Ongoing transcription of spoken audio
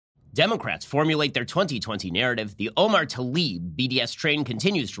Democrats formulate their 2020 narrative, the Omar Tlaib BDS train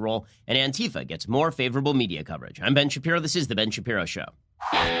continues to roll, and Antifa gets more favorable media coverage. I'm Ben Shapiro. This is The Ben Shapiro Show.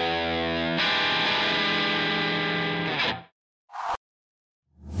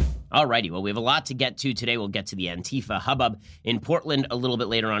 Alrighty, well, we have a lot to get to today. We'll get to the Antifa hubbub in Portland a little bit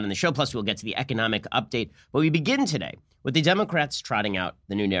later on in the show, plus we'll get to the economic update. But we begin today with the Democrats trotting out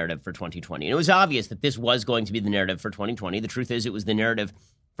the new narrative for 2020. And it was obvious that this was going to be the narrative for 2020. The truth is it was the narrative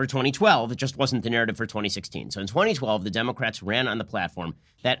for 2012. It just wasn't the narrative for 2016. So in 2012, the Democrats ran on the platform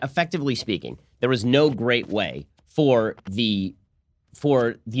that, effectively speaking, there was no great way for the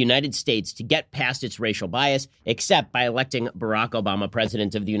United States to get past its racial bias, except by electing Barack Obama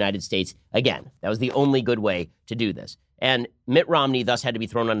president of the United States again. That was the only good way to do this. And Mitt Romney thus had to be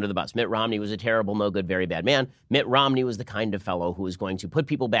thrown under the bus. Mitt Romney was a terrible, no good, very bad man. Mitt Romney was the kind of fellow who was going to put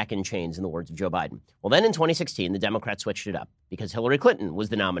people back in chains, in the words of Joe Biden. Well, then in 2016, the Democrats switched it up because Hillary Clinton was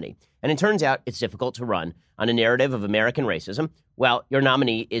the nominee. And it turns out it's difficult to run on a narrative of American racism. Well, your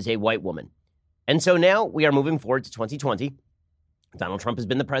nominee is a white woman. And so now we are moving forward to 2020. Donald Trump has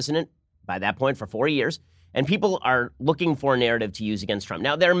been the president by that point for 4 years, and people are looking for a narrative to use against Trump.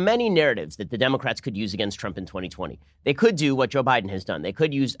 Now, there are many narratives that the Democrats could use against Trump in 2020. They could do what Joe Biden has done. They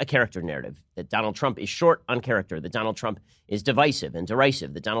could use a character narrative, that Donald Trump is short on character, that Donald Trump is divisive and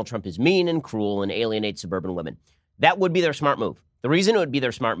derisive, that Donald Trump is mean and cruel and alienates suburban women. That would be their smart move. The reason it would be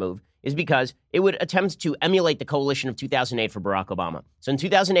their smart move is because it would attempt to emulate the coalition of 2008 for Barack Obama. So in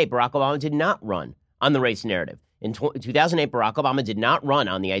 2008, Barack Obama did not run on the race narrative. In 2008, Barack Obama did not run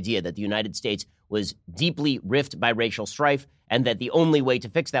on the idea that the United States was deeply rifted by racial strife and that the only way to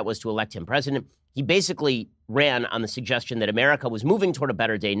fix that was to elect him president. He basically ran on the suggestion that America was moving toward a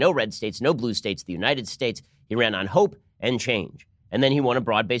better day, no red states, no blue states, the United States. He ran on hope and change. And then he won a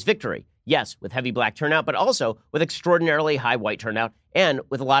broad-based victory. Yes, with heavy black turnout, but also with extraordinarily high white turnout and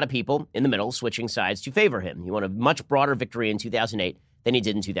with a lot of people in the middle switching sides to favor him. He won a much broader victory in 2008 than he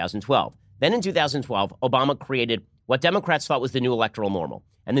did in 2012. Then in 2012, Obama created what Democrats thought was the new electoral normal.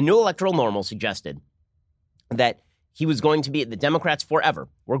 And the new electoral normal suggested that he was going to be, the Democrats forever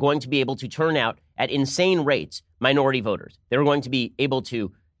were going to be able to turn out at insane rates minority voters. They were going to be able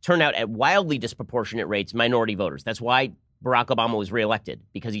to turn out at wildly disproportionate rates minority voters. That's why Barack Obama was reelected,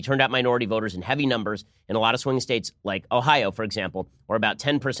 because he turned out minority voters in heavy numbers in a lot of swing states like Ohio, for example, where about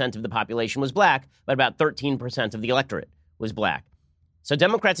 10% of the population was black, but about 13% of the electorate was black. So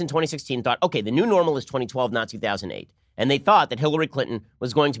Democrats in 2016 thought, okay, the new normal is 2012, not 2008. And they thought that Hillary Clinton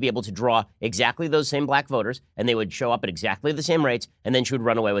was going to be able to draw exactly those same black voters, and they would show up at exactly the same rates, and then she would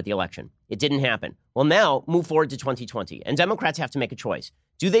run away with the election. It didn't happen. Well, now move forward to 2020, and Democrats have to make a choice.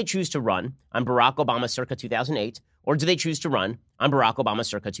 Do they choose to run on Barack Obama circa 2008, or do they choose to run on Barack Obama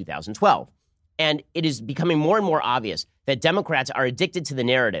circa 2012? And it is becoming more and more obvious that Democrats are addicted to the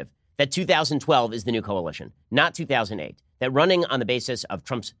narrative that 2012 is the new coalition, not 2008. That running on the basis of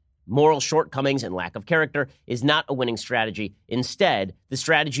Trump's moral shortcomings and lack of character is not a winning strategy. Instead, the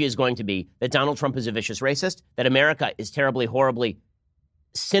strategy is going to be that Donald Trump is a vicious racist, that America is terribly, horribly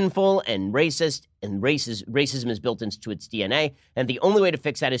sinful and racist, and racism is built into its DNA, and the only way to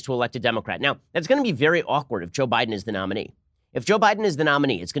fix that is to elect a Democrat. Now, that's going to be very awkward if Joe Biden is the nominee. If Joe Biden is the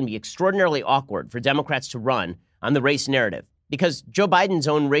nominee, it's going to be extraordinarily awkward for Democrats to run on the race narrative, because Joe Biden's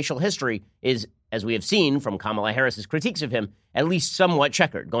own racial history is, as we have seen from Kamala Harris's critiques of him, at least somewhat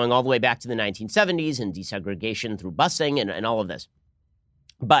checkered, going all the way back to the 1970s and desegregation through busing and all of this.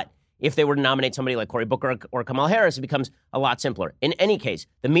 But if they were to nominate somebody like Cory Booker or Kamala Harris, it becomes a lot simpler. In any case,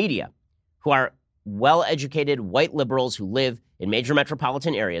 the media, who are well-educated white liberals who live in major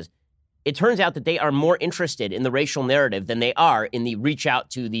metropolitan areas, it turns out that they are more interested in the racial narrative than they are in the reach out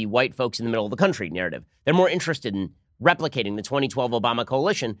to the white folks in the middle of the country narrative. They're more interested in replicating the 2012 Obama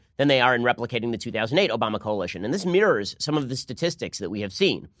coalition than they are in replicating the 2008 Obama coalition. And this mirrors some of the statistics that we have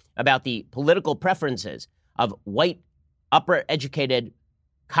seen about the political preferences of white, upper-educated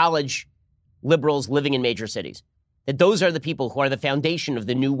college liberals living in major cities. That those are the people who are the foundation of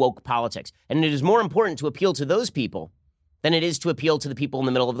the new woke politics. And it is more important to appeal to those people than it is to appeal to the people in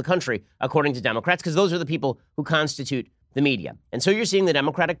the middle of the country, according to Democrats, because those are the people who constitute the media. And so you're seeing the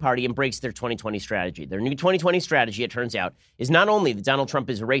Democratic Party embrace their 2020 strategy. Their new 2020 strategy, it turns out, is not only that Donald Trump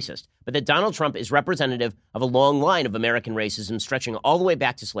is a racist, but that Donald Trump is representative of a long line of American racism stretching all the way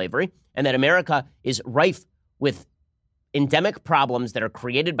back to slavery, and that America is rife with endemic problems that are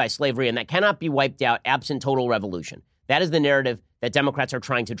created by slavery and that cannot be wiped out absent total revolution. That is the narrative that Democrats are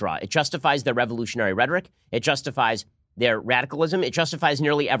trying to draw. It justifies their revolutionary rhetoric. It justifies their radicalism. It justifies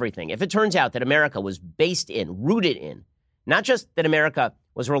nearly everything. If it turns out that America was based in, rooted in, not just that America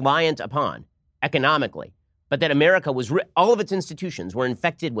was reliant upon economically but that America was, all of its institutions were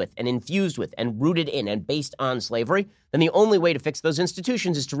infected with and infused with and rooted in and based on slavery, then the only way to fix those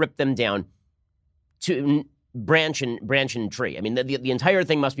institutions is to rip them down to branch and tree. I mean, the entire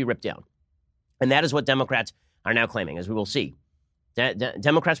thing must be ripped down. And that is what Democrats are now claiming, as we will see.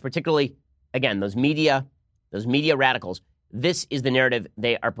 Democrats, particularly, again, those media radicals, this is the narrative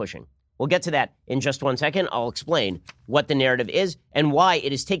they are pushing. We'll get to that in just 1 second. I'll explain what the narrative is and why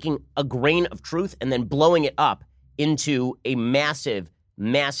it is taking a grain of truth and then blowing it up into a massive,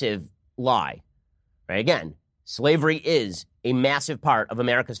 massive lie. Right? Again, slavery is a massive part of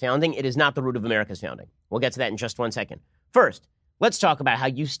America's founding. It is not the root of America's founding. We'll get to that in just 1 second. First, let's talk about how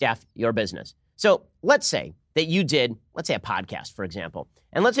you staff your business. So let's say that you did, let's say a podcast, for example,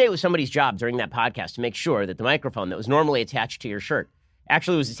 and let's say it was somebody's job during that podcast to make sure that the microphone that was normally attached to your shirt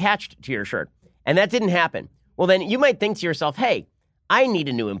actually was attached to your shirt. And that didn't happen. Well, then you might think to yourself, hey, I need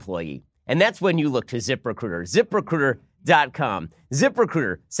a new employee. And that's when you look to ZipRecruiter, ZipRecruiter.com.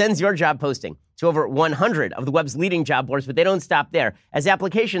 ZipRecruiter sends your job posting to over 100 of the web's leading job boards, but they don't stop there. As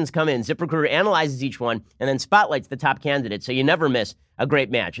applications come in, ZipRecruiter analyzes each one and then spotlights the top candidates so you never miss a great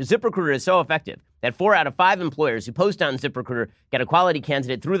match. ZipRecruiter is so effective that 4 out of 5 employers who post on ZipRecruiter get a quality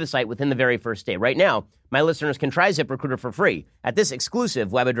candidate through the site within the very first day. Right now, my listeners can try ZipRecruiter for free at this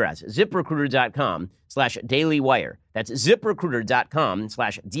exclusive web address, ZipRecruiter.com/dailywire. That's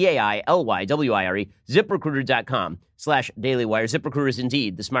ZipRecruiter.com/DAILYWIRE, ZipRecruiter.com/dailywire. ZipRecruiter is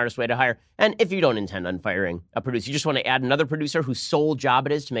indeed the smartest way to hire. And if you don't intend on firing a producer, you just want to add another producer whose sole job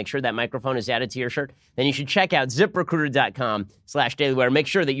it is to make sure that microphone is added to your shirt, then you should check out ZipRecruiter.com/dailywire. Make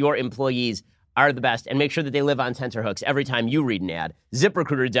sure that your employees are the best and make sure that they live on tenterhooks every time you read an ad.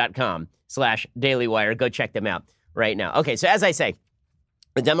 ZipRecruiter.com/dailywire. Go check them out right now. Okay, so as I say,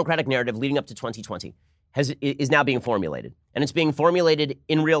 the Democratic narrative leading up to 2020 is now being formulated. And it's being formulated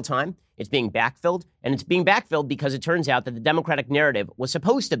in real time. It's being backfilled. And it's being backfilled because it turns out that the Democratic narrative was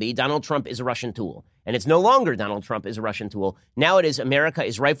supposed to be Donald Trump is a Russian tool. And it's no longer Donald Trump is a Russian tool. Now it is America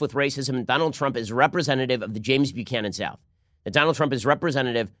is rife with racism. And Donald Trump is representative of the James Buchanan South. That Donald Trump is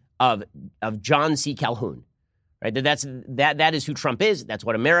representative of John C. Calhoun. Right? That is who Trump is. That's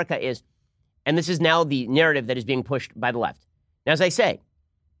what America is. And this is now the narrative that is being pushed by the left. Now, as I say,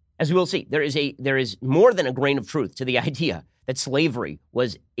 as we will see, there is more than a grain of truth to the idea that slavery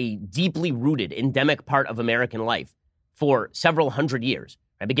was a deeply rooted, endemic part of American life for several hundred years,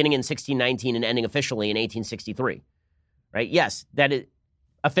 right? Beginning in 1619 and ending officially in 1863. Right? Yes, that is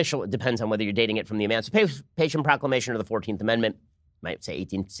official. It depends on whether you're dating it from the Emancipation Proclamation or the 14th Amendment. Might say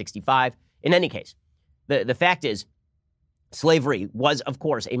 1865. In any case, the fact is, slavery was, of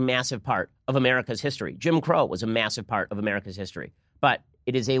course, a massive part of America's history. Jim Crow was a massive part of America's history. But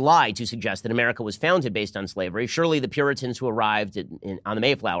it is a lie to suggest that America was founded based on slavery. Surely the Puritans who arrived on the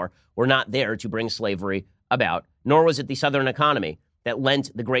Mayflower were not there to bring slavery about, nor was it the Southern economy that lent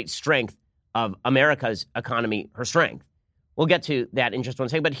the great strength of America's economy her strength. We'll get to that in just 1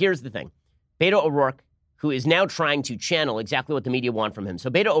 second. But here's the thing. Beto O'Rourke, who is now trying to channel exactly what the media want from him. So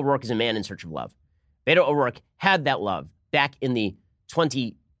Beto O'Rourke is a man in search of love. Beto O'Rourke had that love back in the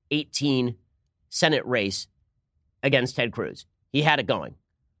 2018 Senate race against Ted Cruz. He had it going,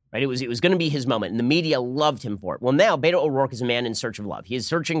 right? It was going to be his moment, and the media loved him for it. Well, now Beto O'Rourke is a man in search of love. He is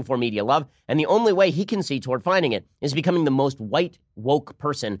searching for media love, and the only way he can see toward finding it is becoming the most white, woke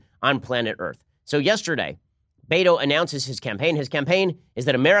person on planet Earth. So yesterday, Beto announces his campaign. His campaign is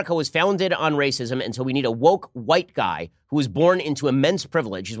that America was founded on racism, and so we need a woke white guy who was born into immense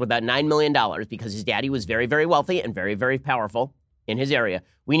privilege. He's worth about $9 million because his daddy was very, very wealthy and very, very powerful in his area.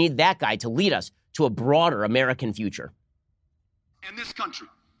 We need that guy to lead us to a broader American future. And this country,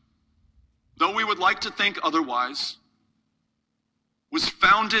 though we would like to think otherwise, was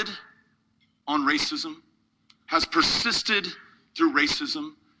founded on racism, has persisted through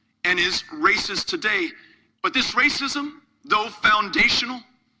racism, and is racist today. But this racism, though foundational,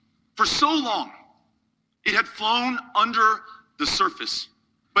 for so long, it had flown under the surface.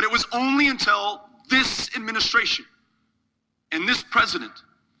 But it was only until this administration and this president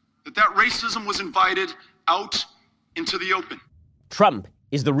that racism was invited out into the open. Trump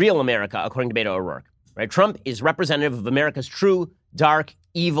is the real America, according to Beto O'Rourke. Right? Trump is representative of America's true, dark,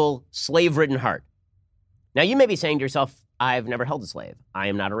 evil, slave-ridden heart. Now, you may be saying to yourself, I've never held a slave. I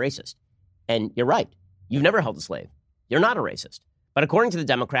am not a racist. And you're right. You've never held a slave. You're not a racist. But according to the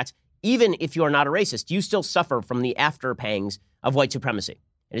Democrats, even if you are not a racist, you still suffer from the after pangs of white supremacy.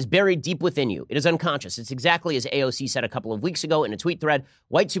 It is buried deep within you. It is unconscious. It's exactly as AOC said a couple of weeks ago in a tweet thread.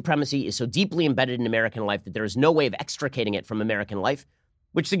 White supremacy is so deeply embedded in American life that there is no way of extricating it from American life,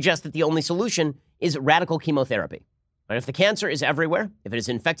 which suggests that the only solution is radical chemotherapy. But if the cancer is everywhere, if it has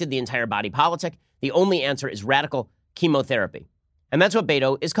infected the entire body politic, The only answer is radical chemotherapy. And that's what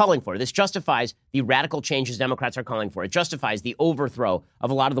Beto is calling for. This justifies the radical changes Democrats are calling for. It justifies the overthrow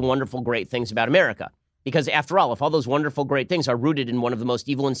of a lot of the wonderful, great things about America. Because after all, if all those wonderful, great things are rooted in one of the most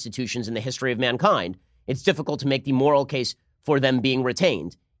evil institutions in the history of mankind, it's difficult to make the moral case for them being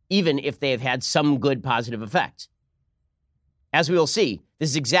retained, even if they have had some good positive effects. As we will see, this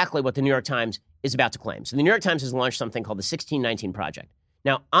is exactly what the New York Times is about to claim. So the New York Times has launched something called the 1619 Project.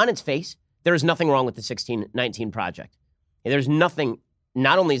 Now, on its face, there is nothing wrong with the 1619 Project. There's nothing,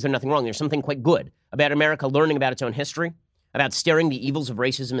 not only is there nothing wrong, there's something quite good about America learning about its own history, about staring the evils of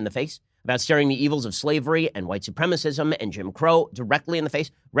racism in the face, about staring the evils of slavery and white supremacism and Jim Crow directly in the face,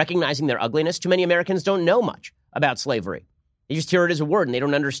 recognizing their ugliness. Too many Americans don't know much about slavery. They just hear it as a word, and they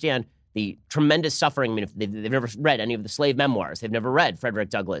don't understand the tremendous suffering. I mean, if they've never read any of the slave memoirs. They've never read Frederick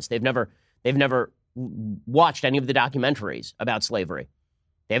Douglass. They've never watched any of the documentaries about slavery.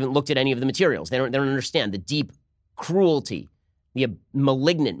 They haven't looked at any of the materials. They don't understand the deep cruelty, the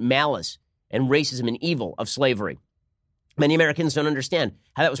malignant malice and racism and evil of slavery. Many Americans don't understand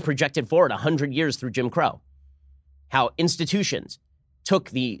how that was projected forward 100 years through Jim Crow, how institutions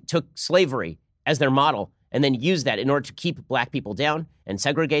took slavery as their model and then used that in order to keep black people down and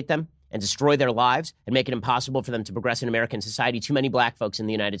segregate them and destroy their lives and make it impossible for them to progress in American society. Too many black folks in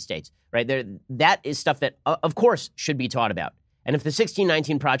the United States, right? That is stuff that, of course, should be taught about. And if the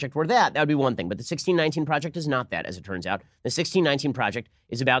 1619 Project were that would be one thing. But the 1619 Project is not that, as it turns out. The 1619 Project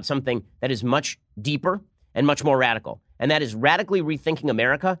is about something that is much deeper and much more radical. And that is radically rethinking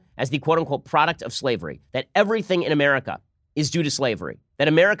America as the quote-unquote product of slavery, that everything in America is due to slavery, that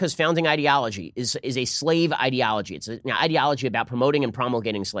America's founding ideology is a slave ideology. It's an ideology about promoting and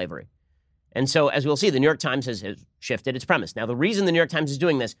promulgating slavery. And so, as we'll see, the New York Times has shifted its premise. Now, the reason the New York Times is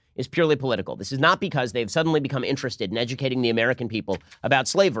doing this is purely political. This is not because they've suddenly become interested in educating the American people about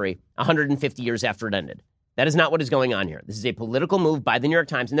slavery 150 years after it ended. That is not what is going on here. This is a political move by the New York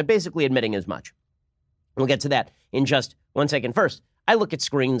Times, and they're basically admitting as much. We'll get to that in just 1 second. First, I look at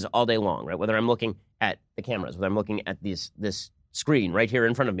screens all day long, right? Whether I'm looking at the cameras, whether I'm looking at this screen right here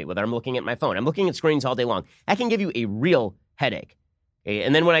in front of me, whether I'm looking at my phone. I'm looking at screens all day long. That can give you a real headache. Okay?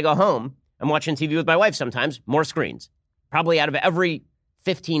 And then when I go home, I'm watching TV with my wife sometimes, more screens. Probably out of every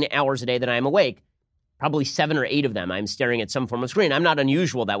 15 hours a day that I am awake, probably 7 or 8 of them I'm staring at some form of screen. I'm not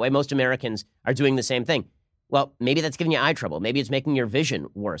unusual that way. Most Americans are doing the same thing. Well, maybe that's giving you eye trouble. Maybe it's making your vision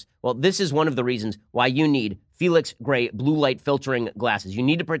worse. Well, this is one of the reasons why you need Felix Gray blue light filtering glasses. You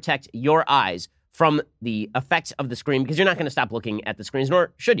need to protect your eyes from the effects of the screen because you're not going to stop looking at the screens,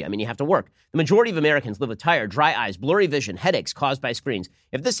 nor should you. I mean, you have to work. The majority of Americans live with tired, dry eyes, blurry vision, headaches caused by screens.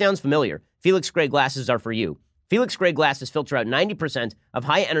 If this sounds familiar, Felix Gray glasses are for you. Felix Gray glasses filter out 90% of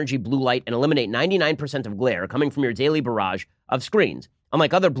high-energy blue light and eliminate 99% of glare coming from your daily barrage of screens.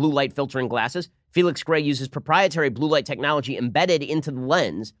 Unlike other blue light filtering glasses, Felix Gray uses proprietary blue light technology embedded into the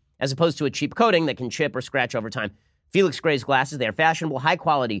lens as opposed to a cheap coating that can chip or scratch over time. Felix Gray's glasses, they are fashionable,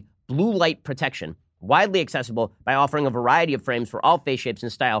 high-quality blue light protection, widely accessible by offering a variety of frames for all face shapes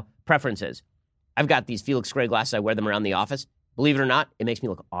and style preferences. I've got these Felix Gray glasses. I wear them around the office. Believe it or not, it makes me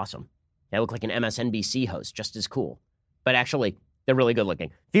look awesome. I look like an MSNBC host, just as cool. But actually, they're really good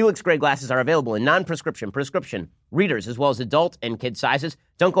looking. Felix Gray glasses are available in non-prescription, prescription, readers, as well as adult and kid sizes.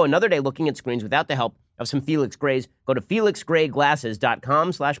 Don't go another day looking at screens without the help of some Felix Grays. Go to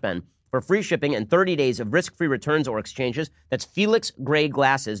felixgrayglasses.com/Ben for free shipping and 30 days of risk-free returns or exchanges. That's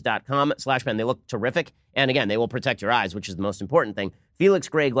felixgrayglasses.com/Ben. They look terrific. And again, they will protect your eyes, which is the most important thing.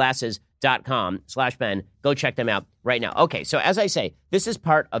 felixgrayglasses.com/Ben. Go check them out right now. Okay, so as I say, this is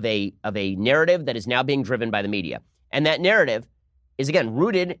part of a narrative that is now being driven by the media. And that narrative is, again,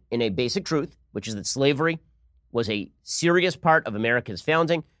 rooted in a basic truth, which is that slavery was a serious part of America's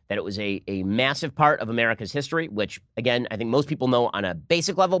founding, that it was a massive part of America's history, which, again, I think most people know on a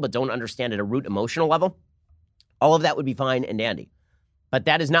basic level but don't understand at a root emotional level. All of that would be fine and dandy. But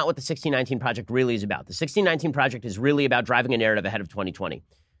that is not what the 1619 Project really is about. The 1619 Project is really about driving a narrative ahead of 2020.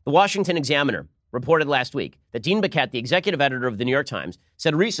 The Washington Examiner reported last week that Dean Baquet, the executive editor of the New York Times,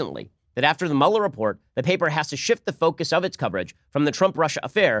 said recently that after the Mueller report, the paper has to shift the focus of its coverage from the Trump-Russia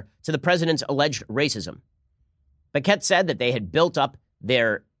affair to the president's alleged racism. Baquet said that they had built up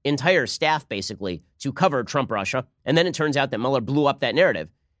their entire staff, basically, to cover Trump-Russia, and then it turns out that Mueller blew up that narrative.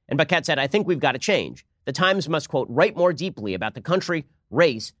 And Baquet said, I think we've got to change. The Times must, quote, write more deeply about the country,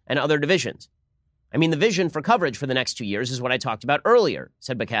 race, and other divisions. I mean, the vision for coverage for the next 2 years is what I talked about earlier,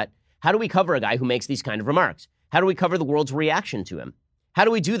 said Baquet. How do we cover a guy who makes these kind of remarks? How do we cover the world's reaction to him? How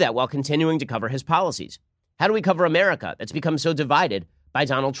do we do that while continuing to cover his policies? How do we cover America that's become so divided by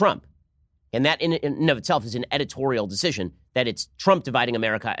Donald Trump? And that in and of itself is an editorial decision that it's Trump dividing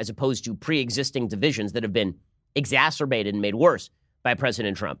America as opposed to pre-existing divisions that have been exacerbated and made worse by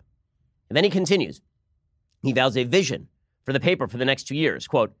President Trump. And then he continues. He vows a vision for the paper for the next 2 years.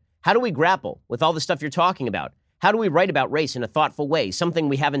 Quote, how do we grapple with all the stuff you're talking about? How do we write about race in a thoughtful way, something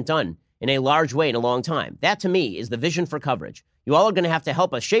we haven't done in a large way in a long time? That, to me, is the vision for coverage. You all are going to have to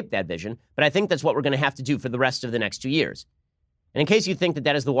help us shape that vision, but I think that's what we're going to have to do for the rest of the next 2 years. And in case you think that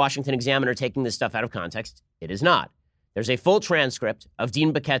that is the Washington Examiner taking this stuff out of context, it is not. There's a full transcript of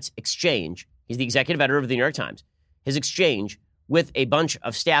Dean Baquet's exchange. He's the executive editor of the New York Times. His exchange with a bunch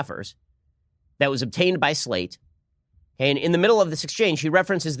of staffers that was obtained by Slate. And in the middle of this exchange, he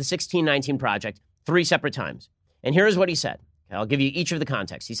references the 1619 Project 3 separate times. And here is what he said. I'll give you each of the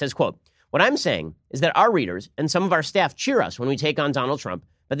context. He says, quote, what I'm saying is that our readers and some of our staff cheer us when we take on Donald Trump,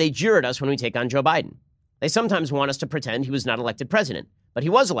 but they jeer at us when we take on Joe Biden. They sometimes want us to pretend he was not elected president, but he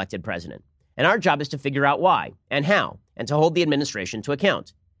was elected president. And our job is to figure out why and how and to hold the administration to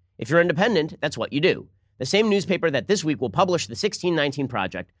account. If you're independent, that's what you do. The same newspaper that this week will publish the 1619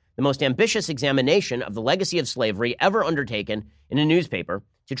 Project, the most ambitious examination of the legacy of slavery ever undertaken in a newspaper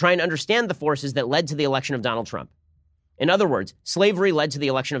to try and understand the forces that led to the election of Donald Trump. In other words, slavery led to the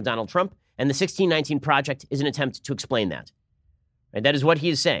election of Donald Trump, and the 1619 Project is an attempt to explain that. And that is what he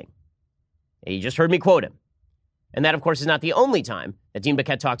is saying. You just heard me quote him. And that, of course, is not the only time that Dean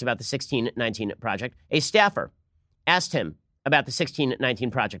Baquet talked about the 1619 Project. A staffer asked him about the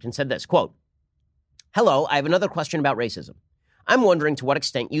 1619 Project and said this, quote, hello, I have another question about racism. I'm wondering to what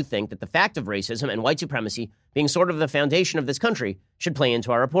extent you think that the fact of racism and white supremacy being sort of the foundation of this country should play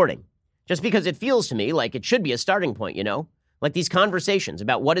into our reporting. Just because it feels to me like it should be a starting point, you know? Like these conversations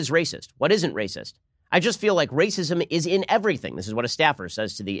about what is racist, what isn't racist. I just feel like racism is in everything. This is what a staffer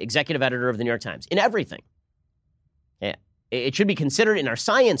says to the executive editor of the New York Times. In everything. Yeah. It should be considered in our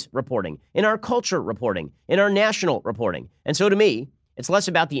science reporting, in our culture reporting, in our national reporting. And so to me, it's less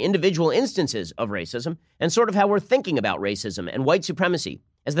about the individual instances of racism and sort of how we're thinking about racism and white supremacy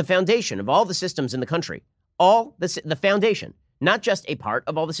as the foundation of all the systems in the country. All the foundation, not just a part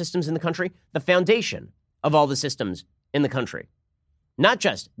of all the systems in the country, the foundation of all the systems in the country. Not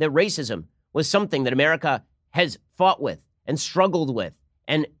just that racism was something that America has fought with and struggled with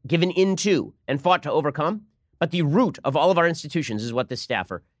and given into and fought to overcome, but the root of all of our institutions is what this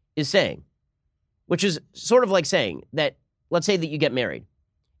staffer is saying, which is sort of like saying that, let's say that you get married,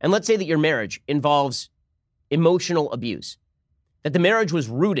 and let's say that your marriage involves emotional abuse, that the marriage was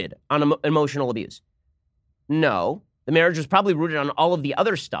rooted on emotional abuse. No, the marriage was probably rooted on all of the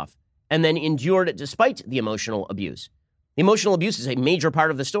other stuff and then endured despite the emotional abuse. The emotional abuse is a major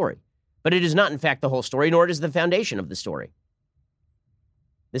part of the story, but it is not, in fact, the whole story, nor it is the foundation of the story.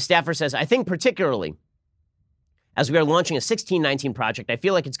 The staffer says, I think particularly as we are launching a 1619 Project, I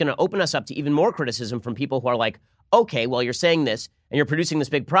feel like it's going to open us up to even more criticism from people who are like, okay, well, you're saying this and you're producing this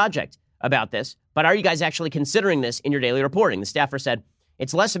big project about this, but are you guys actually considering this in your daily reporting? The staffer said,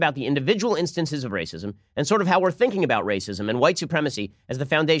 it's less about the individual instances of racism and sort of how we're thinking about racism and white supremacy as the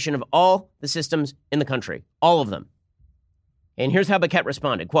foundation of all the systems in the country, all of them. And here's how Baquet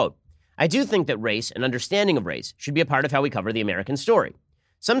responded, quote, I do think that race and understanding of race should be a part of how we cover the American story.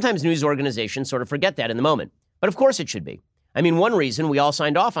 Sometimes news organizations sort of forget that in the moment, but of course it should be. I mean, one reason we all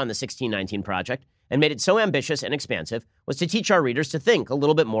signed off on the 1619 Project and made it so ambitious and expansive was to teach our readers to think a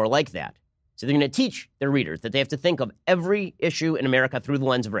little bit more like that. So they're going to teach their readers that they have to think of every issue in America through the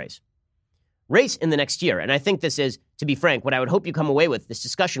lens of race. Race in the next year, and I think this is, to be frank, what I would hope you come away with this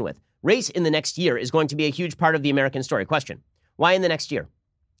discussion with. Race in the next year is going to be a huge part of the American story. Question, why in the next year?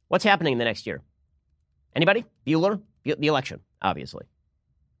 What's happening in the next year? Anybody? Bueller? The election, obviously.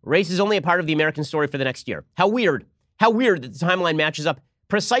 Race is only a part of the American story for the next year. How weird. How weird that the timeline matches up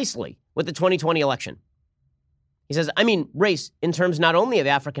precisely with the 2020 election. He says, I mean, race in terms not only of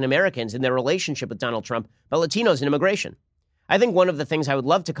African Americans and their relationship with Donald Trump, but Latinos and immigration. I think one of the things I would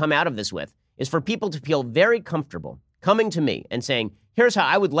love to come out of this with is for people to feel very comfortable coming to me and saying, here's how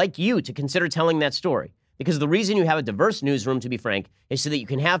I would like you to consider telling that story. Because the reason you have a diverse newsroom, to be frank, is so that you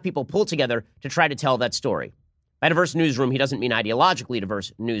can have people pull together to try to tell that story. By diverse newsroom, he doesn't mean ideologically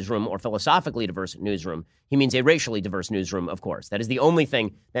diverse newsroom or philosophically diverse newsroom. He means a racially diverse newsroom, of course. That is the only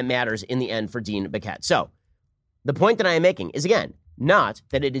thing that matters in the end for Dean Baquet. So the point that I am making is, again, not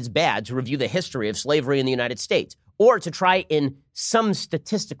that it is bad to review the history of slavery in the United States or to try in some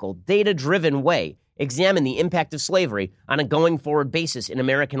statistical, data-driven way examine the impact of slavery on a going-forward basis in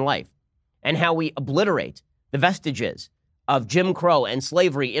American life and how we obliterate the vestiges of Jim Crow and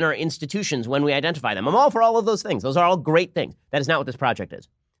slavery in our institutions when we identify them. I'm all for all of those things. Those are all great things. That is not what this project is.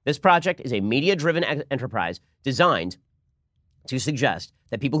 This project is a media-driven enterprise designed to suggest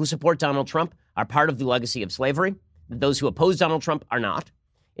that people who support Donald Trump are part of the legacy of slavery, that those who oppose Donald Trump are not.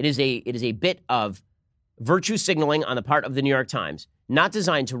 It is a bit of virtue signaling on the part of the New York Times, not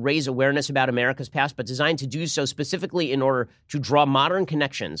designed to raise awareness about America's past, but designed to do so specifically in order to draw modern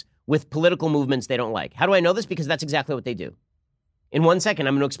connections with political movements they don't like. How do I know this? Because that's exactly what they do. In 1 second,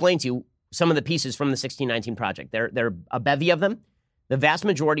 I'm going to explain to you some of the pieces from the 1619 Project. There are a bevy of them. The vast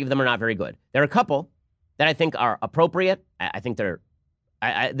majority of them are not very good. There are a couple that I think are appropriate. I think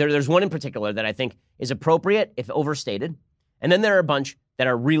there's one in particular that I think is appropriate if overstated. And then there are a bunch that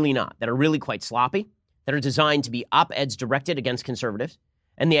are really not, that are really quite sloppy, that are designed to be op-eds directed against conservatives.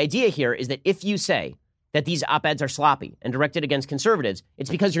 And the idea here is that if you say that these op-eds are sloppy and directed against conservatives, it's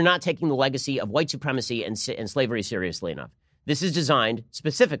because you're not taking the legacy of white supremacy and slavery seriously enough. This is designed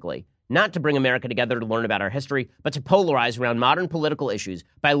specifically not to bring America together to learn about our history, but to polarize around modern political issues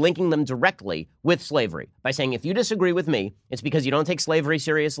by linking them directly with slavery. By saying, if you disagree with me, it's because you don't take slavery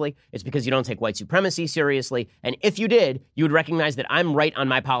seriously, it's because you don't take white supremacy seriously, and if you did, you would recognize that I'm right on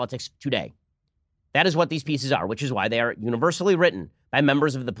my politics today. That is what these pieces are, which is why they are universally written by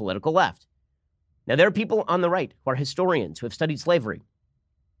members of the political left. Now, there are people on the right who are historians who have studied slavery.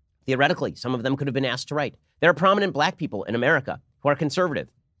 Theoretically, some of them could have been asked to write. There are prominent black people in America who are conservative.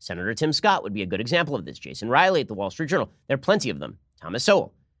 Senator Tim Scott would be a good example of this. Jason Riley at the Wall Street Journal. There are plenty of them. Thomas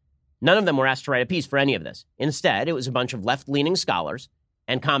Sowell. None of them were asked to write a piece for any of this. Instead, it was a bunch of left-leaning scholars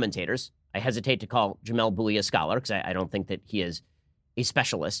and commentators. I hesitate to call Jamelle Bouie a scholar because I don't think that he is a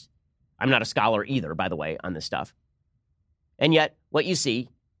specialist. I'm not a scholar either, by the way, on this stuff. And yet, what you see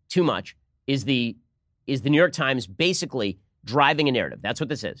too much is the New York Times basically driving a narrative. That's what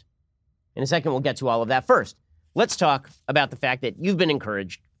this is. In a second, we'll get to all of that. First, let's talk about the fact that you've been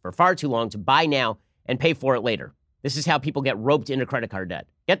encouraged for far too long to buy now and pay for it later. This is how people get roped into credit card debt.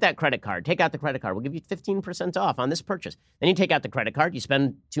 Get that credit card. Take out the credit card. We'll give you 15% off on this purchase. Then you take out the credit card. You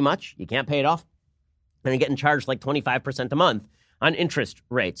spend too much. You can't pay it off. And you're getting charged like 25% a month on interest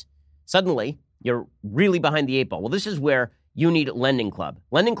rates. Suddenly, you're really behind the eight ball. Well, this is where you need Lending Club.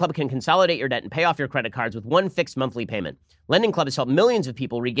 Lending Club can consolidate your debt and pay off your credit cards with one fixed monthly payment. Lending Club has helped millions of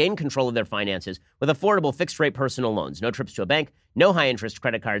people regain control of their finances with affordable fixed-rate personal loans. No trips to a bank, no high-interest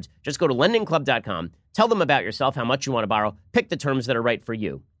credit cards. Just go to lendingclub.com, tell them about yourself, how much you want to borrow, pick the terms that are right for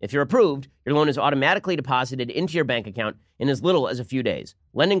you. If you're approved, your loan is automatically deposited into your bank account in as little as a few days.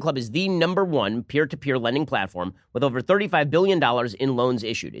 Lending Club is the #1 peer-to-peer lending platform with over $35 billion in loans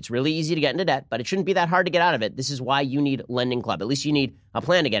issued. It's really easy to get into debt, but it shouldn't be that hard to get out of it. This is why you need Lending Club. At least you need a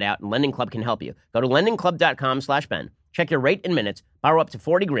plan to get out, and Lending Club can help you. Go to lendingclub.com/Ben. Check your rate in minutes. Borrow up to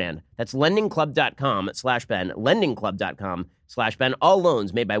 $40,000. That's lendingclub.com/Ben. Lendingclub.com/Ben. All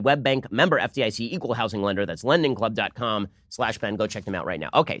loans made by WebBank, member FDIC, equal housing lender. That's lendingclub.com/Ben. Go check them out right now.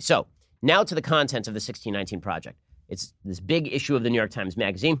 Okay, so now to the contents of the 1619 Project. It's this big issue of the New York Times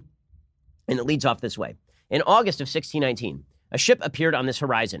Magazine, and it leads off this way. In August of 1619, a ship appeared on this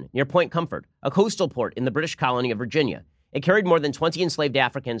horizon near Point Comfort, a coastal port in the British colony of Virginia. It carried more than 20 enslaved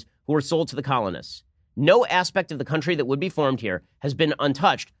Africans who were sold to the colonists. No aspect of the country that would be formed here has been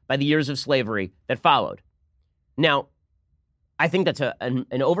untouched by the years of slavery that followed. Now, I think that's an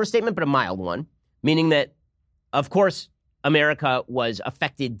overstatement, but a mild one, meaning that, of course, America was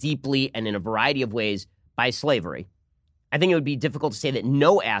affected deeply and in a variety of ways by slavery. I think it would be difficult to say that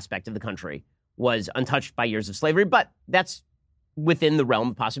no aspect of the country was untouched by years of slavery, but that's within the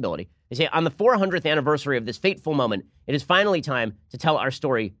realm of possibility. They say, on the 400th anniversary of this fateful moment, it is finally time to tell our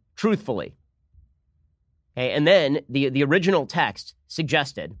story truthfully. Okay, and then the original text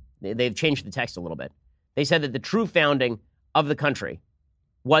suggested, they've changed the text a little bit. They said that the true founding of the country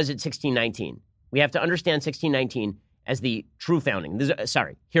was at 1619. We have to understand 1619 as the true founding.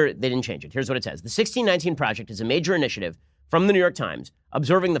 Here, they didn't change it. Here's what it says. The 1619 Project is a major initiative from the New York Times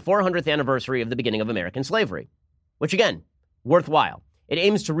observing the 400th anniversary of the beginning of American slavery, which, again, worthwhile. It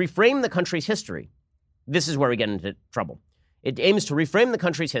aims to reframe the country's history. This is where we get into trouble. It aims to reframe the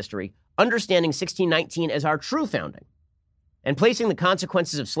country's history, understanding 1619 as our true founding, and placing the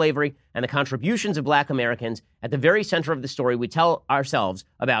consequences of slavery and the contributions of black Americans at the very center of the story we tell ourselves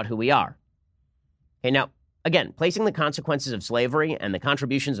about who we are. Okay, now, again, placing the consequences of slavery and the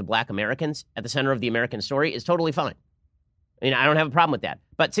contributions of black Americans at the center of the American story is totally fine. I mean, I don't have a problem with that.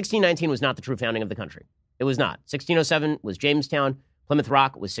 But 1619 was not the true founding of the country. It was not. 1607 was Jamestown. Plymouth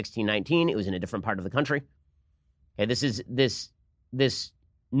Rock was 1619. It was in a different part of the country. Okay, this is this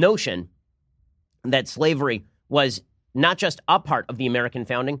notion that slavery was not just a part of the American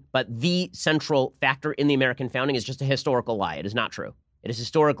founding, but the central factor in the American founding is just a historical lie. It is not true. It is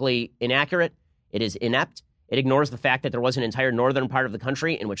historically inaccurate. It is inept. It ignores the fact that there was an entire northern part of the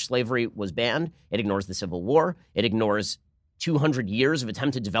country in which slavery was banned. It ignores the Civil War. It ignores 200 years of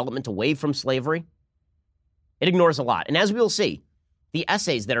attempted development away from slavery. It ignores a lot. And as we will see, the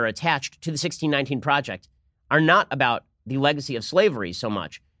essays that are attached to the 1619 Project are not about the legacy of slavery so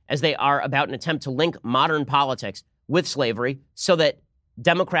much as they are about an attempt to link modern politics with slavery so that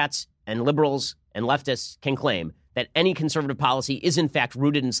Democrats and liberals and leftists can claim that any conservative policy is in fact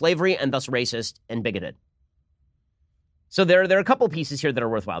rooted in slavery and thus racist and bigoted. So there are a couple pieces here that are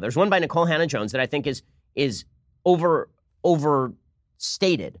worthwhile. There's one by Nicole Hannah-Jones that I think is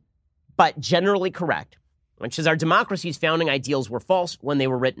overstated, but generally correct, which is our democracy's founding ideals were false when they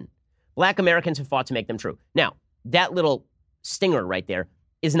were written. Black Americans have fought to make them true. Now, that little stinger right there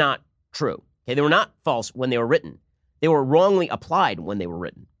is not true. Okay, they were not false when they were written. They were wrongly applied when they were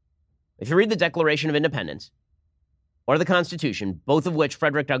written. If you read the Declaration of Independence or the Constitution, both of which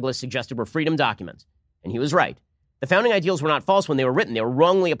Frederick Douglass suggested were freedom documents, and he was right, the founding ideals were not false when they were written. They were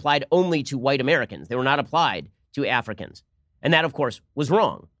wrongly applied only to white Americans. They were not applied to Africans. And that, of course, was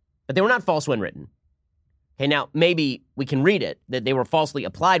wrong. But they were not false when written. Okay, now, maybe we can read it, that they were falsely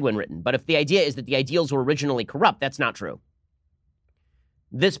applied when written. But if the idea is that the ideals were originally corrupt, that's not true.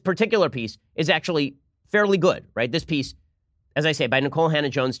 This particular piece is actually fairly good, right? This piece, as I say, by Nicole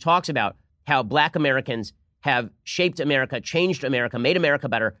Hannah-Jones, talks about how Black Americans have shaped America, changed America, made America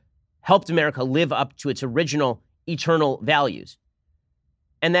better, helped America live up to its original eternal values.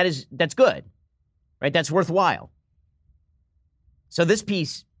 And that's good, right? That's worthwhile. So this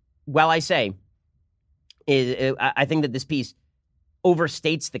piece, while I say, I think that this piece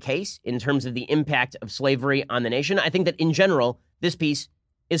overstates the case in terms of the impact of slavery on the nation. I think that in general, this piece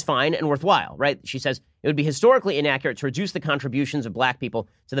is fine and worthwhile, right? She says, it would be historically inaccurate to reduce the contributions of Black people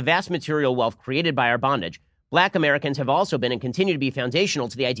to the vast material wealth created by our bondage. Black Americans have also been and continue to be foundational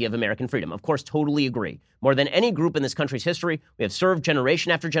to the idea of American freedom. Of course, totally agree. More than any group in this country's history, we have served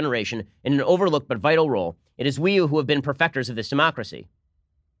generation after generation in an overlooked but vital role. It is we who have been perfecters of this democracy.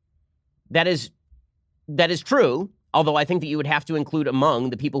 That is true, although I think that you would have to include among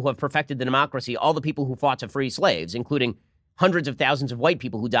the people who have perfected the democracy all the people who fought to free slaves, including hundreds of thousands of white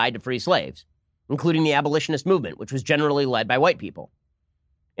people who died to free slaves, including the abolitionist movement, which was generally led by white people.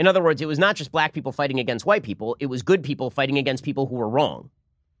 In other words, it was not just Black people fighting against white people, it was good people fighting against people who were wrong.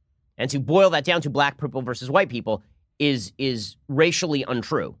 And to boil that down to Black people versus white people is racially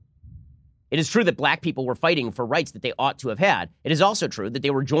untrue. It is true that Black people were fighting for rights that they ought to have had. It is also true that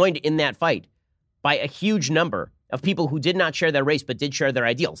they were joined in that fight by a huge number of people who did not share their race but did share their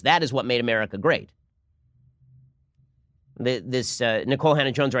ideals. That is what made America great. Nicole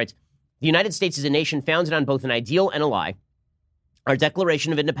Hannah-Jones writes, the United States is a nation founded on both an ideal and a lie. Our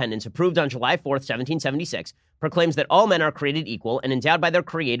Declaration of Independence, approved on July 4th, 1776, proclaims that all men are created equal and endowed by their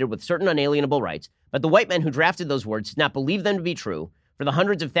Creator with certain unalienable rights, but the white men who drafted those words did not believe them to be true for the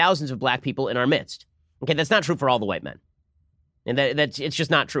hundreds of thousands of Black people in our midst. Okay, that's not true for all the white men. And it's just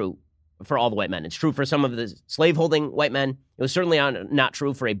not true for all the white men. It's true for some of the slaveholding white men. It was certainly not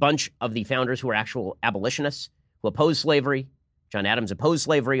true for a bunch of the founders who were actual abolitionists who opposed slavery. John Adams opposed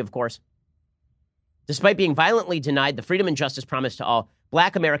slavery, of course. Despite being violently denied the freedom and justice promised to all,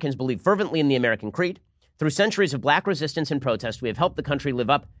 Black Americans believe fervently in the American creed. Through centuries of Black resistance and protest, we have helped the country live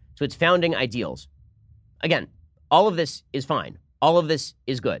up to its founding ideals. Again, all of this is fine. All of this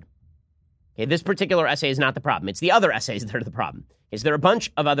is good. Okay, this particular essay is not the problem. It's the other essays that are the problem. Okay, so there are a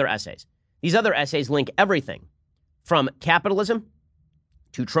bunch of other essays. These other essays link everything from capitalism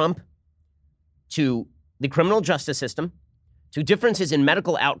to Trump to the criminal justice system to differences in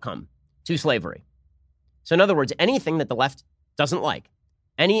medical outcome to slavery. So in other words, anything that the left doesn't like,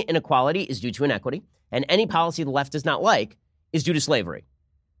 any inequality is due to inequity, and any policy the left does not like is due to slavery.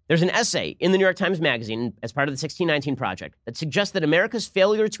 There's an essay in the New York Times Magazine as part of the 1619 Project that suggests that America's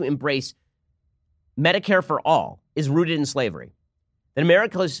failure to embrace Medicare for all is rooted in slavery. That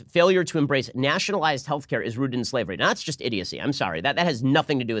America's failure to embrace nationalized health care is rooted in slavery. Now, that's just idiocy. I'm sorry. That has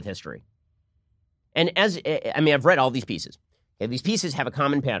nothing to do with history. And I've read all these pieces. Okay, these pieces have a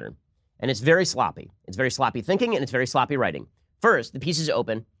common pattern. And it's very sloppy. It's very sloppy thinking, and it's very sloppy writing. First, the pieces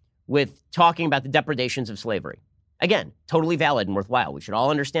open with talking about the depredations of slavery. Again, totally valid and worthwhile. We should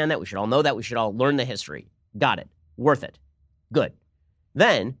all understand that. We should all know that. We should all learn the history. Got it. Worth it. Good.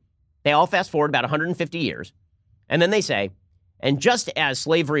 Then, they all fast forward about 150 years, and then they say, and just as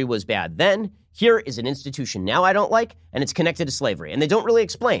slavery was bad then, here is an institution now I don't like, and it's connected to slavery. And they don't really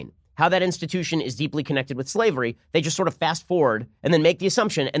explain how that institution is deeply connected with slavery. They just sort of fast forward and then make the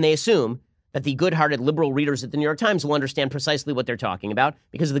assumption, and they assume that the good-hearted liberal readers at the New York Times will understand precisely what they're talking about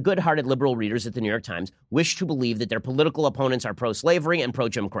because the good-hearted liberal readers at the New York Times wish to believe that their political opponents are pro-slavery and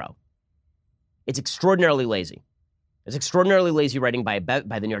pro-Jim Crow. It's extraordinarily lazy. It's extraordinarily lazy writing by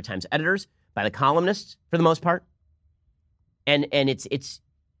the New York Times editors, by the columnists, for the most part. and it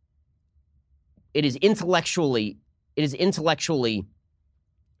is intellectually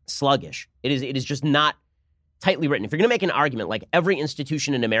sluggish. It is just not tightly written. If you're going to make an argument like every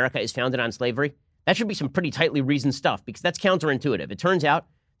institution in America is founded on slavery, that should be some pretty tightly reasoned stuff, because that's counterintuitive. It turns out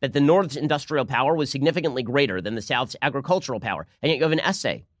that the North's industrial power was significantly greater than the South's agricultural power. And yet you have an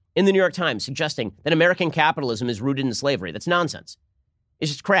essay in the New York Times suggesting that American capitalism is rooted in slavery. That's nonsense. It's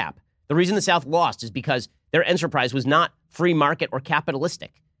just crap. The reason the South lost is because their enterprise was not free market or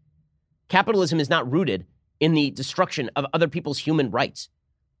capitalistic. Capitalism is not rooted in the destruction of other people's human rights.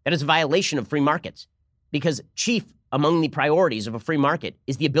 That is a violation of free markets, because chief among the priorities of a free market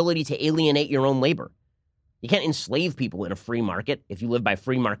is the ability to alienate your own labor. You can't enslave people in a free market if you live by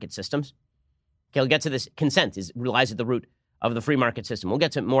free market systems. Okay, I'll get to this. Consent relies at the root of the free market system. We'll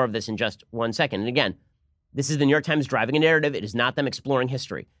get to more of this in just 1 second. And again, this is the New York Times driving a narrative. It is not them exploring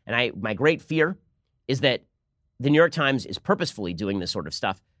history. And my great fear is that the New York Times is purposefully doing this sort of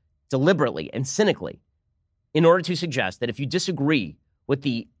stuff deliberately and cynically in order to suggest that if you disagree with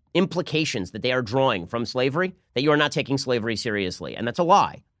the implications that they are drawing from slavery, that you are not taking slavery seriously. And that's a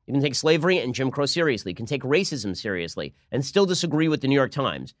lie. You can take slavery and Jim Crow seriously. You can take racism seriously and still disagree with the New York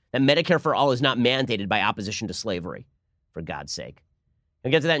Times that Medicare for all is not mandated by opposition to slavery, for God's sake.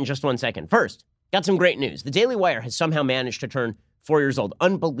 I'll get to that in just 1 second. First, got some great news. The Daily Wire has somehow managed to turn 4 years old,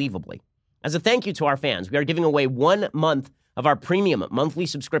 unbelievably. As a thank you to our fans, we are giving away 1 month of our premium monthly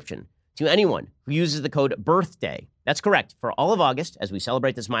subscription to anyone who uses the code BIRTHDAY. That's correct. For all of August, as we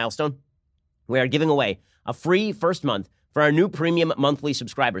celebrate this milestone, we are giving away a free first month for our new premium monthly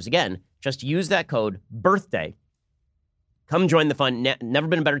subscribers. Again, just use that code BIRTHDAY. Come join the fun. Never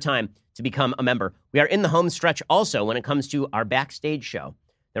been a better time to become a member. We are in the home stretch also when it comes to our backstage show.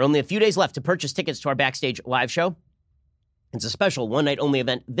 There are only a few days left to purchase tickets to our backstage live show. It's a special one-night-only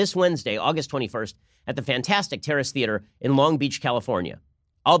event this Wednesday, August 21st, at the fantastic Terrace Theater in Long Beach, California.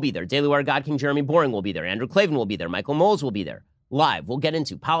 I'll be there. Daily Wire God King Jeremy Boring will be there. Andrew Klavan will be there. Michael Moles will be there. Live, we'll get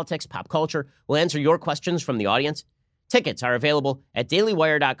into politics, pop culture. We'll answer your questions from the audience. Tickets are available at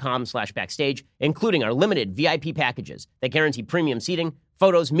dailywire.com/backstage, including our limited VIP packages that guarantee premium seating,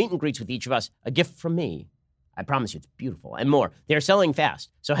 photos, meet and greets with each of us, a gift from me. I promise you it's beautiful, and more. They're selling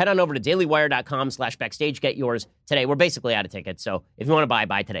fast. So head on over to dailywire.com/backstage. Get yours today. We're basically out of tickets, so if you want to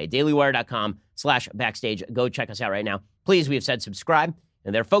buy today. dailywire.com/backstage. Go check us out right now. Please, we have said subscribe.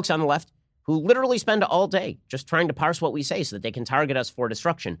 And there are folks on the left who literally spend all day just trying to parse what we say so that they can target us for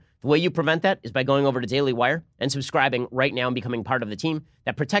destruction. The way you prevent that is by going over to Daily Wire and subscribing right now and becoming part of the team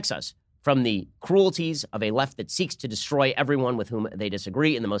that protects us from the cruelties of a left that seeks to destroy everyone with whom they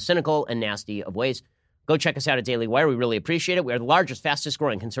disagree in the most cynical and nasty of ways. Go check us out at Daily Wire. We really appreciate it. We are the largest, fastest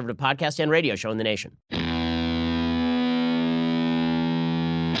growing conservative podcast and radio show in the nation.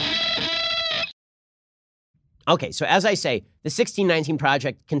 Okay, so as I say, the 1619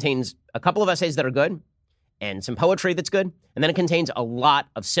 Project contains a couple of essays that are good and some poetry that's good, and then it contains a lot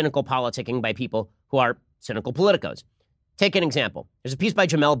of cynical politicking by people who are cynical politicos. Take an example. There's a piece by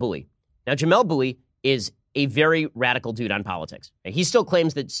Jamel Bouie. Now, Jamel Bouie is a very radical dude on politics. He still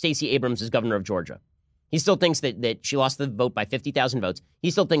claims that Stacey Abrams is governor of Georgia. He still thinks that she lost the vote by 50,000 votes.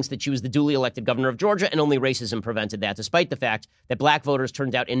 He still thinks that she was the duly elected governor of Georgia, and only racism prevented that, despite the fact that black voters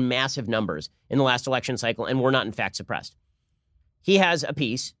turned out in massive numbers in the last election cycle and were not, in fact, suppressed. He has a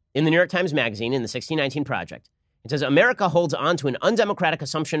piece in the New York Times Magazine in the 1619 Project. It says, America holds on to an undemocratic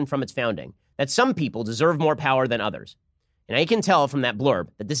assumption from its founding, that some people deserve more power than others. And I can tell from that blurb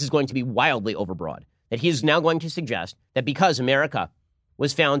that this is going to be wildly overbroad, that he is now going to suggest that because America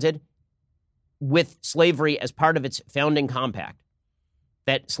was founded with slavery as part of its founding compact,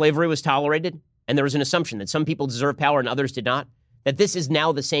 that slavery was tolerated, and there was an assumption that some people deserve power and others did not, that this is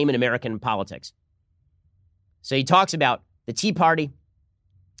now the same in American politics. So he talks about the Tea Party,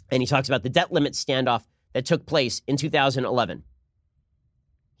 and he talks about the debt limit standoff that took place in 2011.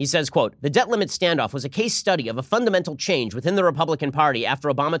 He says, quote, the debt limit standoff was a case study of a fundamental change within the Republican Party after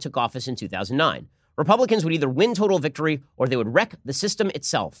Obama took office in 2009. Republicans would either win total victory or they would wreck the system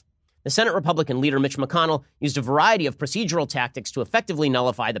itself. The Senate Republican leader Mitch McConnell used a variety of procedural tactics to effectively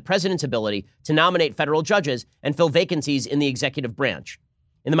nullify the president's ability to nominate federal judges and fill vacancies in the executive branch.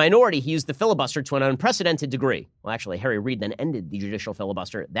 In the minority, he used the filibuster to an unprecedented degree. Well, actually, Harry Reid then ended the judicial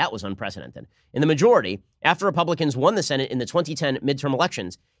filibuster. That was unprecedented. In the majority, after Republicans won the Senate in the 2010 midterm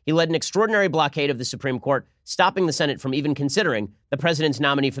elections, he led an extraordinary blockade of the Supreme Court, stopping the Senate from even considering the president's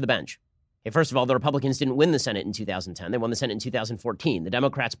nominee for the bench. Okay, first of all, the Republicans didn't win the Senate in 2010. They won the Senate in 2014. The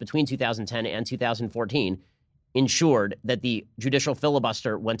Democrats between 2010 and 2014 ensured that the judicial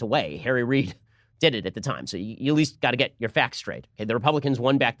filibuster went away. Harry Reid did it at the time. So you at least got to get your facts straight. Okay, the Republicans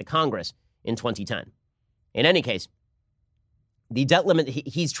won back the Congress in 2010. In any case, The debt limit,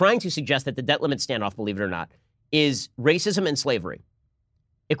 he's trying to suggest that the debt limit standoff, believe it or not, is racism and slavery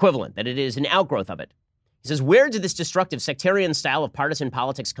equivalent, that it is an outgrowth of it. He says, where did this destructive sectarian style of partisan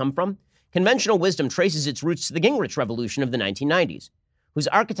politics come from? Conventional wisdom traces its roots to the Gingrich Revolution of the 1990s, whose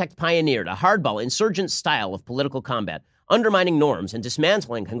architect pioneered a hardball insurgent style of political combat, undermining norms and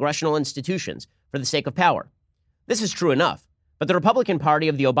dismantling congressional institutions for the sake of power. This is true enough, but the Republican Party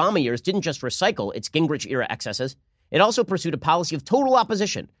of the Obama years didn't just recycle its Gingrich-era excesses. It also pursued a policy of total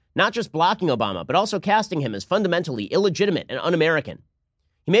opposition, not just blocking Obama, but also casting him as fundamentally illegitimate and un-American.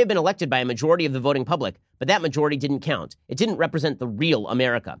 He may have been elected by a majority of the voting public, but that majority didn't count. It didn't represent the real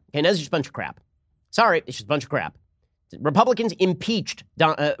America. Okay, and that's just a bunch of crap. Sorry, it's just a bunch of crap. Republicans impeached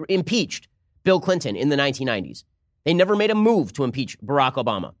Bill Clinton in the 1990s. They never made a move to impeach Barack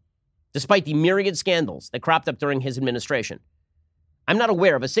Obama, despite the myriad scandals that cropped up during his administration. I'm not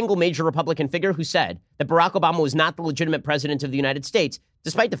aware of a single major Republican figure who said that Barack Obama was not the legitimate president of the United States,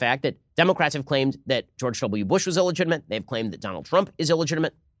 despite the fact that Democrats have claimed that George W. Bush was illegitimate. They've claimed that Donald Trump is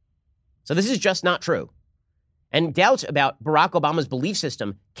illegitimate. So this is just not true. And doubts about Barack Obama's belief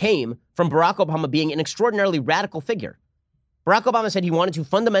system came from Barack Obama being an extraordinarily radical figure. Barack Obama said he wanted to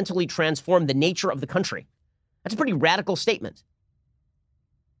fundamentally transform the nature of the country. That's a pretty radical statement.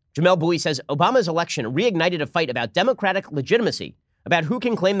 Jamel Bouie says Obama's election reignited a fight about democratic legitimacy, about who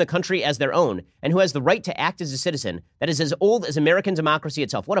can claim the country as their own and who has the right to act as a citizen that is as old as American democracy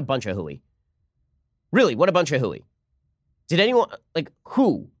itself. What a bunch of hooey. Really, what a bunch of hooey. Did anyone,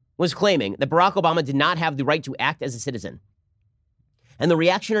 who was claiming that Barack Obama did not have the right to act as a citizen? And the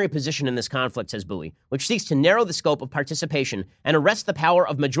reactionary position in this conflict, says Bouie, which seeks to narrow the scope of participation and arrest the power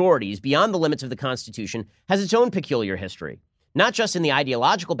of majorities beyond the limits of the Constitution, has its own peculiar history. Not just in the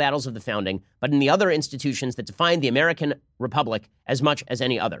ideological battles of the founding, but in the other institutions that define the American Republic as much as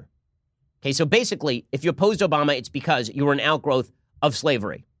any other. Okay, so basically, if you opposed Obama, it's because you were an outgrowth of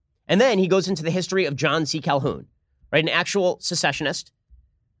slavery. And then he goes into the history of John C. Calhoun, right, an actual secessionist,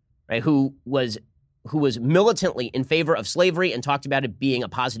 right, who was militantly in favor of slavery and talked about it being a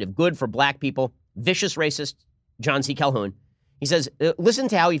positive good for black people. Vicious racist John C. Calhoun. He says, listen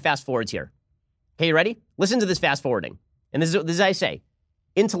to how he fast forwards here. Okay, you ready? Listen to this fast forwarding. And this is I say,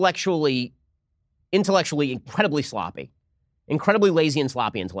 intellectually incredibly sloppy, incredibly lazy and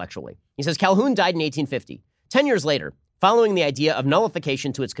sloppy intellectually. He says, Calhoun died in 1850. 10 years later, following the idea of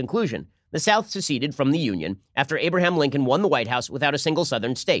nullification to its conclusion, the South seceded from the Union after Abraham Lincoln won the White House without a single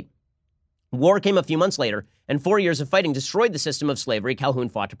Southern state. War came a few months later, and 4 years of fighting destroyed the system of slavery Calhoun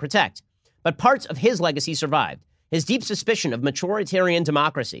fought to protect. But parts of his legacy survived. His deep suspicion of majoritarian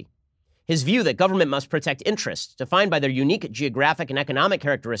democracy, his view that government must protect interests defined by their unique geographic and economic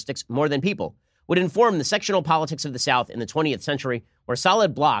characteristics more than people, would inform the sectional politics of the South in the 20th century, where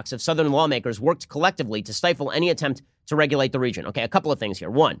solid blocks of Southern lawmakers worked collectively to stifle any attempt to regulate the region. Okay, a couple of things here.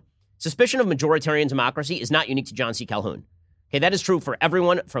 One, suspicion of majoritarian democracy is not unique to John C. Calhoun. Okay, that is true for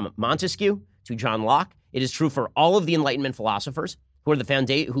everyone from Montesquieu to John Locke. It is true for all of the Enlightenment philosophers who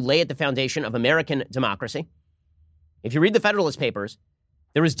lay at the foundation of American democracy. If you read the Federalist Papers,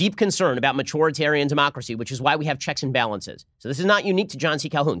 there is deep concern about majoritarian democracy, which is why we have checks and balances. So this is not unique to John C.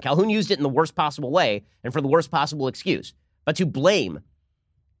 Calhoun. Calhoun used it in the worst possible way and for the worst possible excuse. But to blame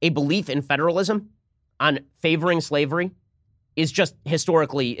a belief in federalism on favoring slavery is just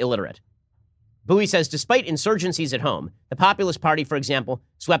historically illiterate. Bouie says, despite insurgencies at home, the Populist Party, for example,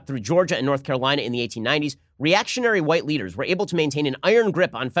 swept through Georgia and North Carolina in the 1890s, reactionary white leaders were able to maintain an iron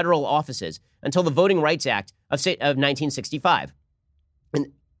grip on federal offices until the Voting Rights Act of 1965.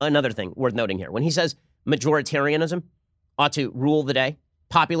 And another thing worth noting here, when he says majoritarianism ought to rule the day,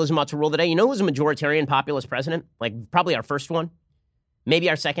 populism ought to rule the day, you know who was a majoritarian populist president? Probably our first one, maybe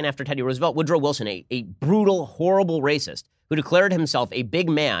our second after Teddy Roosevelt, Woodrow Wilson, a brutal, horrible racist who declared himself a big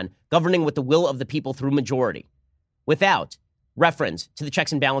man governing with the will of the people through majority, without reference to the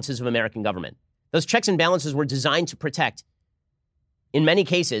checks and balances of American government. Those checks and balances were designed to protect, in many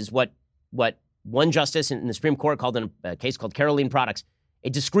cases, what one justice in the Supreme Court called in a case called Caroline Products, a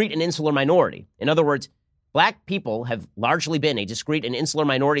discrete and insular minority. In other words, black people have largely been a discrete and insular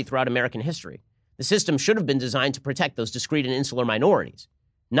minority throughout American history. The system should have been designed to protect those discrete and insular minorities,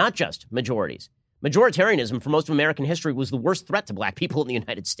 not just majorities. Majoritarianism for most of American history was the worst threat to black people in the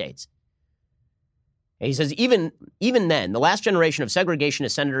United States. And he says, even then, the last generation of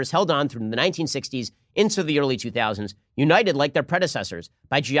segregationist senators held on through the 1960s into the early 2000s, united like their predecessors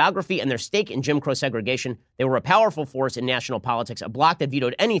by geography and their stake in Jim Crow segregation. They were a powerful force in national politics, a bloc that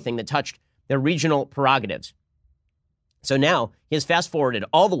vetoed anything that touched their regional prerogatives. So now he has fast-forwarded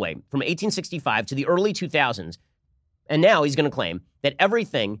all the way from 1865 to the early 2000s, and now he's going to claim that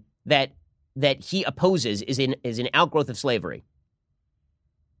everything that he opposes is an outgrowth of slavery.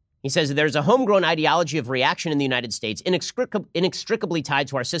 He says there's a homegrown ideology of reaction in the United States inextricably tied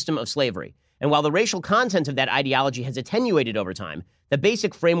to our system of slavery. And while the racial content of that ideology has attenuated over time, the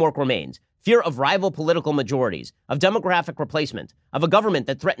basic framework remains: fear of rival political majorities, of demographic replacement, of a government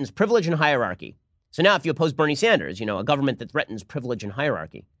that threatens privilege and hierarchy. So now if you oppose Bernie Sanders, a government that threatens privilege and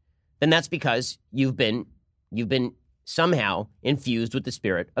hierarchy, then that's because you've been somehow infused with the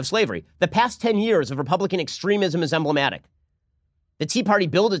spirit of slavery. The past 10 years of Republican extremism is emblematic. The Tea Party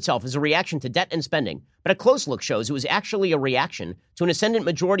billed itself as a reaction to debt and spending, but a close look shows it was actually a reaction to an ascendant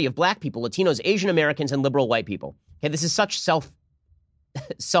majority of black people, Latinos, Asian Americans, and liberal white people. Okay, this is such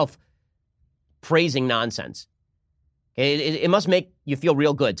self-praising nonsense. Okay, it must make you feel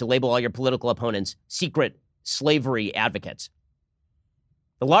real good to label all your political opponents secret slavery advocates.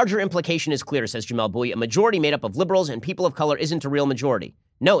 The larger implication is clear, says Jamelle Bouie. A majority made up of liberals and people of color isn't a real majority.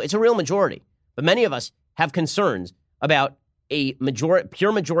 No, it's a real majority. But many of us have concerns about a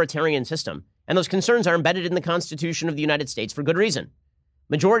pure majoritarian system, and those concerns are embedded in the Constitution of the United States for good reason.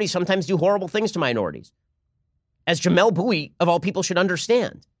 Majorities sometimes do horrible things to minorities, as Jamelle Bouie, of all people, should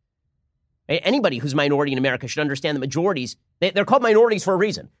understand. Anybody who's minority in America should understand that majorities, they're called minorities for a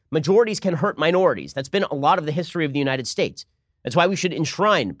reason. Majorities can hurt minorities. That's been a lot of the history of the United States. That's why we should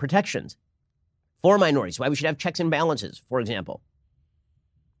enshrine protections for minorities, why we should have checks and balances, for example.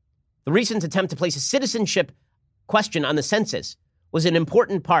 The recent attempt to place a citizenship question on the census was an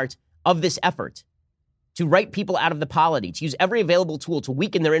important part of this effort to write people out of the polity, to use every available tool to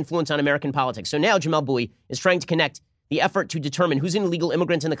weaken their influence on American politics. So now Jamelle Bouie is trying to connect the effort to determine who's an illegal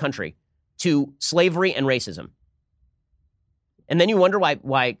immigrant in the country to slavery and racism. And then you wonder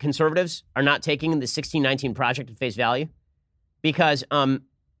why conservatives are not taking the 1619 Project at face value? Because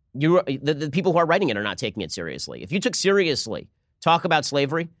the people who are writing it are not taking it seriously. If you took seriously talk about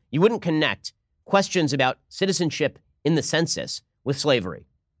slavery, you wouldn't connect questions about citizenship in the census with slavery.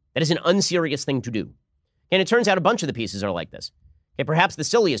 That is an unserious thing to do. And it turns out a bunch of the pieces are like this. Okay, perhaps the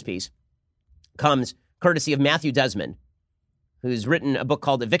silliest piece comes courtesy of Matthew Desmond, who's written a book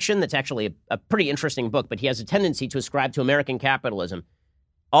called Eviction. That's actually a pretty interesting book, but he has a tendency to ascribe to American capitalism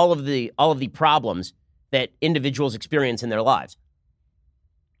all of the problems that individuals experience in their lives.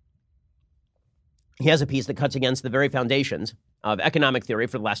 He has a piece that cuts against the very foundations of economic theory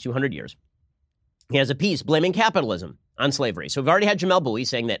for the last 200 years. He has a piece blaming capitalism on slavery. So we've already had Jamelle Bouie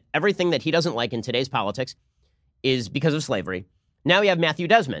saying that everything that he doesn't like in today's politics is because of slavery. Now we have Matthew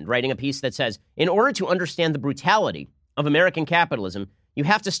Desmond writing a piece that says, in order to understand the brutality of American capitalism, you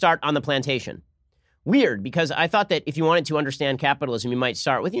have to start on the plantation. Weird, because I thought that if you wanted to understand capitalism, you might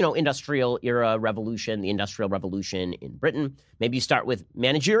start with, industrial era revolution, the Industrial Revolution in Britain. Maybe you start with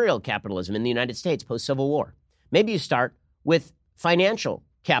managerial capitalism in the United States post-Civil War. Maybe you start with financial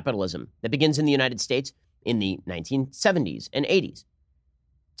capitalism that begins in the United States in the 1970s and 80s.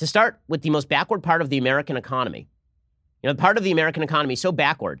 To start with the most backward part of the American economy, part of the American economy so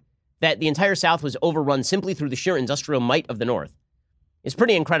backward that the entire South was overrun simply through the sheer industrial might of the North, is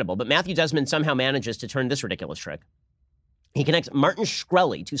pretty incredible. But Matthew Desmond somehow manages to turn this ridiculous trick. He connects Martin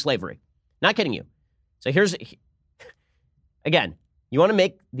Shkreli to slavery. Not kidding you. So again, you want to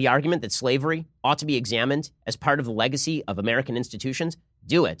make the argument that slavery ought to be examined as part of the legacy of American institutions?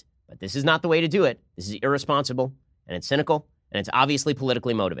 Do it. But this is not the way to do it. This is irresponsible, and it's cynical, and it's obviously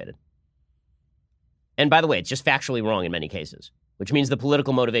politically motivated. And by the way, it's just factually wrong in many cases, which means the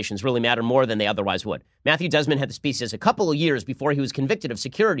political motivations really matter more than they otherwise would. Matthew Desmond had the piece says a couple of years before he was convicted of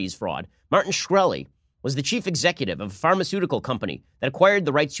securities fraud, Martin Shkreli was the chief executive of a pharmaceutical company that acquired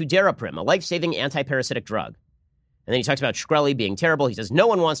the rights to Daraprim, a life-saving anti-parasitic drug. And then he talks about Shkreli being terrible. He says no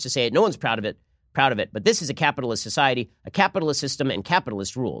one wants to say it, no one's proud of it, but this is a capitalist society, a capitalist system, and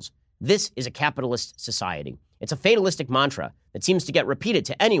capitalist rules. This is a capitalist society. It's a fatalistic mantra that seems to get repeated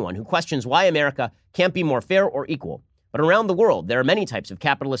to anyone who questions why America can't be more fair or equal. But around the world, there are many types of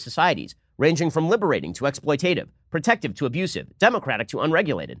capitalist societies, ranging from liberating to exploitative, protective to abusive, democratic to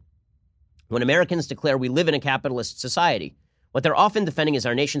unregulated. When Americans declare we live in a capitalist society, what they're often defending is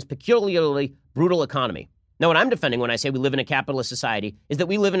our nation's peculiarly brutal economy. Now, what I'm defending when I say we live in a capitalist society is that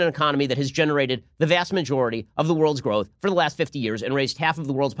we live in an economy that has generated the vast majority of the world's growth for the last 50 years and raised half of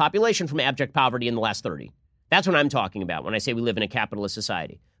the world's population from abject poverty in the last 30. That's what I'm talking about when I say we live in a capitalist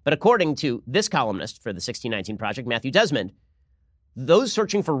society. But according to this columnist for the 1619 Project, Matthew Desmond, those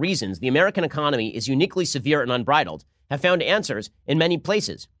searching for reasons the American economy is uniquely severe and unbridled have found answers in many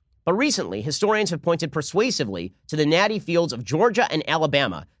places. But recently, historians have pointed persuasively to the natty fields of Georgia and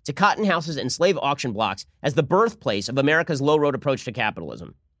Alabama, to cotton houses and slave auction blocks as the birthplace of America's low-road approach to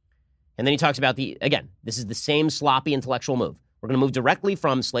capitalism. And then he talks about this is the same sloppy intellectual move. We're going to move directly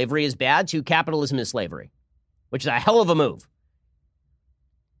from slavery is bad to capitalism is slavery, which is a hell of a move.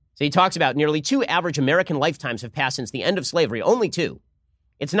 So he talks about nearly 2 average American lifetimes have passed since the end of slavery, only 2.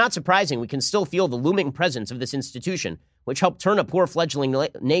 It's not surprising we can still feel the looming presence of this institution, which helped turn a poor fledgling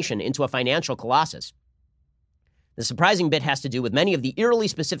nation into a financial colossus. The surprising bit has to do with many of the eerily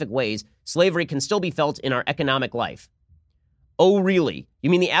specific ways slavery can still be felt in our economic life. Oh, really? You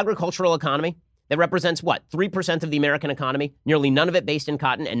mean the agricultural economy? That represents what, 3% of the American economy? Nearly none of it based in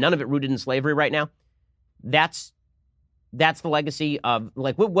cotton and none of it rooted in slavery right now? That's the legacy of,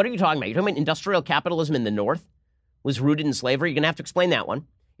 like, what are you talking about? You're talking about industrial capitalism in the North was rooted in slavery? You're going to have to explain that one.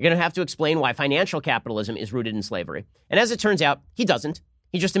 You're going to have to explain why financial capitalism is rooted in slavery. And as it turns out, he doesn't.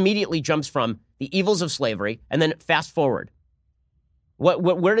 He just immediately jumps from the evils of slavery and then fast forward.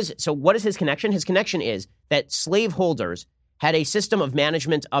 What is his connection? His connection is that slaveholders had a system of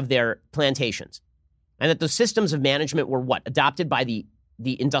management of their plantations, and that those systems of management were what? Adopted by the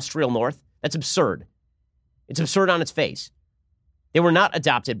industrial North? That's absurd. It's absurd on its face. They were not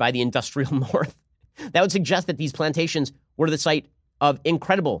adopted by the industrial North. That would suggest that these plantations were the site of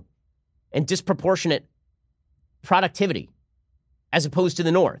incredible and disproportionate productivity as opposed to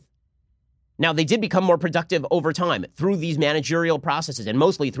the North. Now, they did become more productive over time through these managerial processes and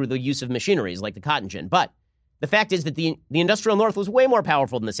mostly through the use of machineries like the cotton gin. But the fact is that the industrial North was way more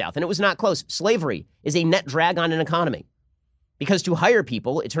powerful than the South, and it was not close. Slavery is a net drag on an economy because to hire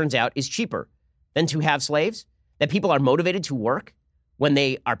people, it turns out, is cheaper than to have slaves, that people are motivated to work when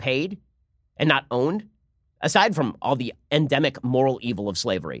they are paid and not owned, aside from all the endemic moral evil of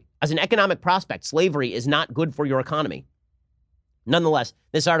slavery. As an economic prospect, slavery is not good for your economy. Nonetheless,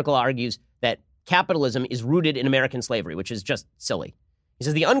 this article argues that capitalism is rooted in American slavery, which is just silly. He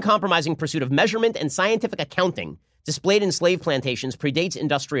says the uncompromising pursuit of measurement and scientific accounting displayed in slave plantations predates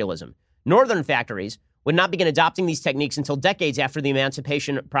industrialism. Northern factories would not begin adopting these techniques until decades after the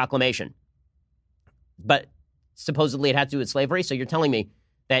Emancipation Proclamation. But supposedly it had to do with slavery, so you're telling me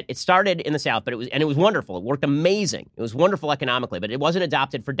that it started in the South, but it was wonderful. It worked amazing. It was wonderful economically, but it wasn't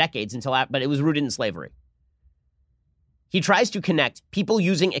adopted for decades but it was rooted in slavery. He tries to connect people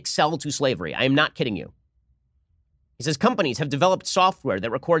using Excel to slavery. I am not kidding you. He says companies have developed software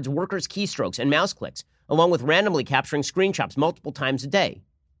that records workers' keystrokes and mouse clicks, along with randomly capturing screenshots multiple times a day.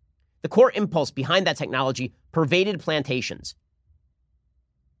 The core impulse behind that technology pervaded plantations.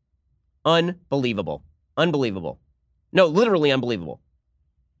 Unbelievable. Unbelievable. No, literally unbelievable.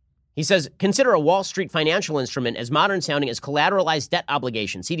 He says, consider a Wall Street financial instrument as modern sounding as collateralized debt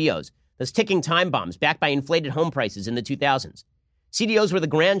obligations, CDOs, those ticking time bombs backed by inflated home prices in the 2000s. CDOs were the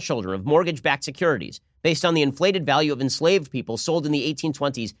grandchildren of mortgage-backed securities based on the inflated value of enslaved people sold in the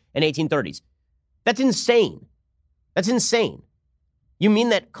 1820s and 1830s. That's insane. That's insane. You mean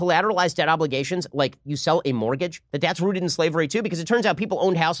that collateralized debt obligations, like you sell a mortgage, that's rooted in slavery too? Because it turns out people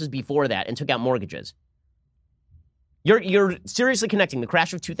owned houses before that and took out mortgages. You're seriously connecting the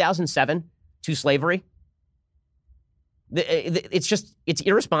crash of 2007 to slavery? It's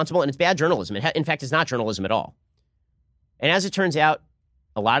irresponsible and it's bad journalism. In fact, it's not journalism at all. And as it turns out,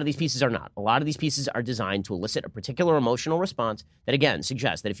 a lot of these pieces are not. A lot of these pieces are designed to elicit a particular emotional response that, again,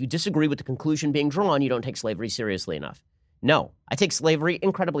 suggests that if you disagree with the conclusion being drawn, you don't take slavery seriously enough. No, I take slavery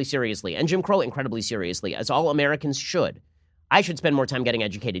incredibly seriously and Jim Crow incredibly seriously, as all Americans should. I should spend more time getting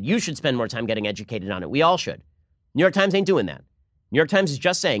educated. You should spend more time getting educated on it. We all should. New York Times ain't doing that. New York Times is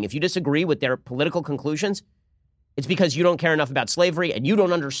just saying if you disagree with their political conclusions, it's because you don't care enough about slavery and you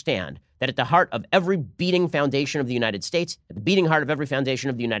don't understand that at the heart of every beating foundation of the United States, at the beating heart of every foundation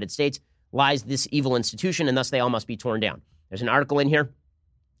of the United States, lies this evil institution, and thus they all must be torn down. There's an article in here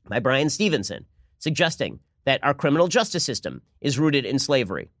by Brian Stevenson suggesting that our criminal justice system is rooted in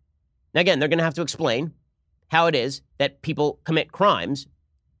slavery. Now, again, they're going to have to explain how it is that people commit crimes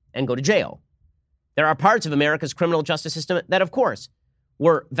and go to jail. There are parts of America's criminal justice system that, of course,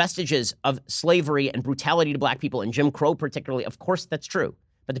 were vestiges of slavery and brutality to black people, and Jim Crow particularly. Of course, that's true.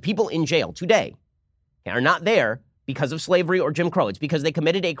 But the people in jail today are not there because of slavery or Jim Crow. It's because they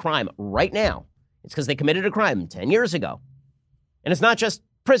committed a crime right now. It's because they committed a crime 10 years ago. And it's not just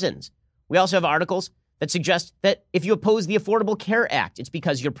prisons. We also have articles that suggest that if you oppose the Affordable Care Act, it's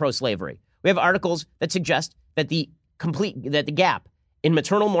because you're pro-slavery. We have articles that suggest that the gap in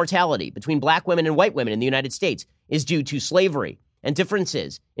maternal mortality between black women and white women in the United States is due to slavery and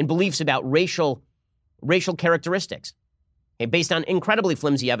differences in beliefs about racial characteristics, based on incredibly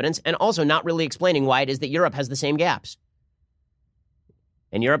flimsy evidence and also not really explaining why it is that Europe has the same gaps.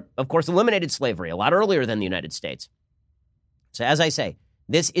 And Europe, of course, eliminated slavery a lot earlier than the United States. So as I say,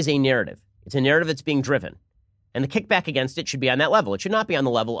 this is a narrative. It's a narrative that's being driven. And the kickback against it should be on that level. It should not be on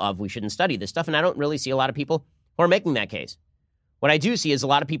the level of we shouldn't study this stuff. And I don't really see a lot of people who are making that case. What I do see is a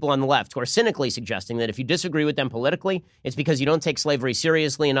lot of people on the left who are cynically suggesting that if you disagree with them politically, it's because you don't take slavery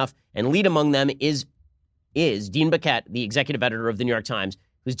seriously enough, and lead among them is Dean Baquet, the executive editor of the New York Times,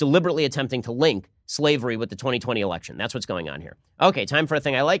 who's deliberately attempting to link slavery with the 2020 election. That's what's going on here. Okay, time for a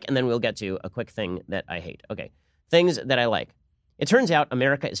thing I like, and then we'll get to a quick thing that I hate. Okay, things that I like. It turns out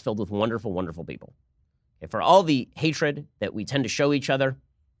America is filled with wonderful, wonderful people. Okay, for all the hatred that we tend to show each other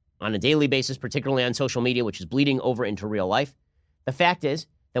on a daily basis, particularly on social media, which is bleeding over into real life, the fact is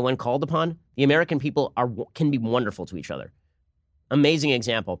that when called upon, the American people can be wonderful to each other. Amazing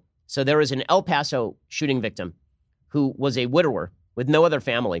example. So there was an El Paso shooting victim who was a widower with no other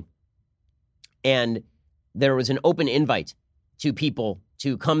family. And there was an open invite to people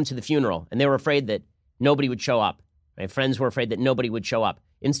to come to the funeral. And they were afraid that nobody would show up. My friends were afraid that nobody would show up.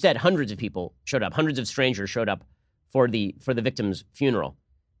 Instead, hundreds of people showed up. Hundreds of strangers showed up for the victim's funeral.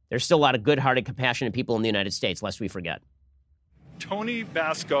 There's still a lot of good-hearted, compassionate people in the United States, lest we forget. Tony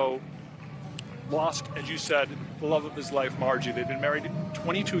Basco lost, as you said, the love of his life, Margie. They'd been married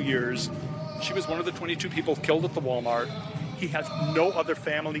 22 years. She was one of the 22 people killed at the Walmart. He has no other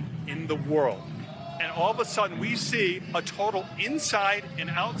family in the world. And all of a sudden, we see a total inside and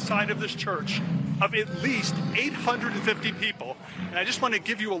outside of this church of at least 850 people. And I just want to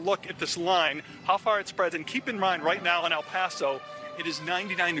give you a look at this line, how far it spreads. And keep in mind, right now in El Paso, it is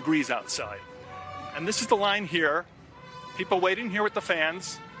 99 degrees outside. And this is the line here. People waiting here with the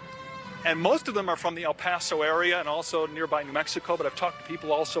fans, and most of them are from the El Paso area and also nearby New Mexico, but I've talked to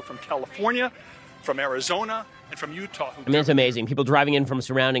people also from California, from Arizona, and from Utah. I mean, it's amazing. People driving in from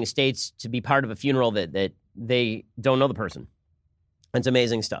surrounding states to be part of a funeral that they don't know the person. It's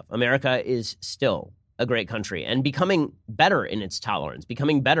amazing stuff. America is still a great country and becoming better in its tolerance,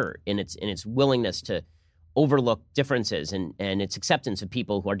 becoming better in its willingness to overlook differences and its acceptance of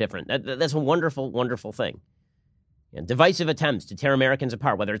people who are different. That's a wonderful, wonderful thing. Divisive attempts to tear Americans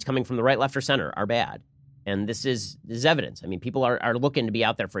apart, whether it's coming from the right, left, or center, are bad. And this is evidence. I mean, people are looking to be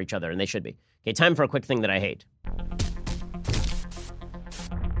out there for each other, and they should be. Okay, time for a quick thing that I hate.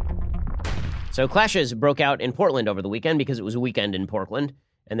 So clashes broke out in Portland over the weekend because it was a weekend in Portland,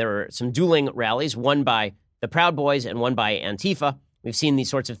 and there were some dueling rallies, one by the Proud Boys and one by Antifa. We've seen these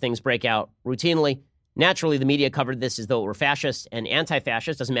sorts of things break out routinely. Naturally, the media covered this as though it were fascist and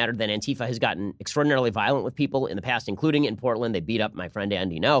anti-fascist. Doesn't matter that Antifa has gotten extraordinarily violent with people in the past, including in Portland. They beat up my friend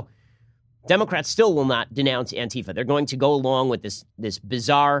Andy Ngo. Democrats still will not denounce Antifa. They're going to go along with this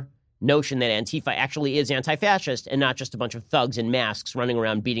bizarre notion that Antifa actually is anti-fascist and not just a bunch of thugs in masks running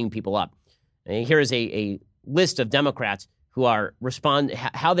around beating people up. And here is a list of Democrats who are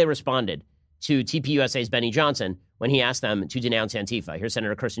how they responded to TPUSA's Benny Johnson when he asked them to denounce Antifa. Here's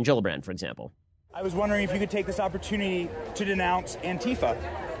Senator Kirsten Gillibrand, for example. I was wondering if you could take this opportunity to denounce Antifa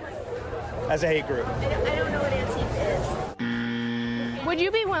as a hate group. I don't know what Antifa is. Would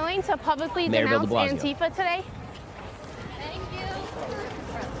you be willing to publicly denounce Antifa today? Thank you.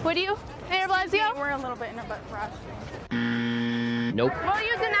 Would you, Mayor Blasio? We're a little bit in a rush. Nope. Will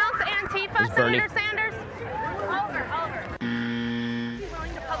you denounce Antifa, Senator Sanders? Oliver. Would you be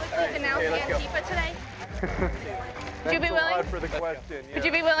willing to publicly denounce Antifa today? Would you be willing? For the question. Yeah. Would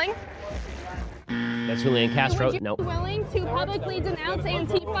you be willing? That's Julian Castro. Would you Nope. be willing to publicly denounce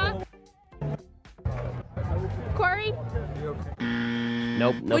Antifa? Corey?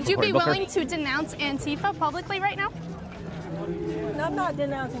 Nope. No Would you be Booker. willing to denounce Antifa publicly right now? I'm not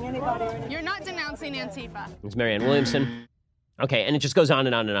denouncing anybody. You're not denouncing Antifa. It's Marianne Williamson. Okay, and it just goes on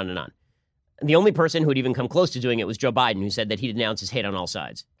and on and on and on. The only person who would even come close to doing it was Joe Biden, who said that he denounces hate on all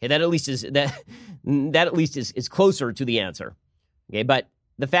sides. Okay, that at least is closer to the answer. Okay, but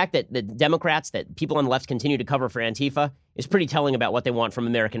the fact that the Democrats, that people on the left continue to cover for Antifa is pretty telling about what they want from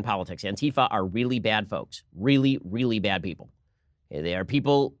American politics. Antifa are really bad folks, really, really bad people. Okay, they are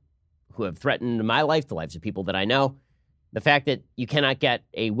people who have threatened my life, the lives of people that I know. The fact that you cannot get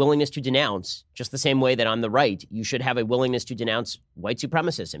a willingness to denounce, just the same way that on the right, you should have a willingness to denounce white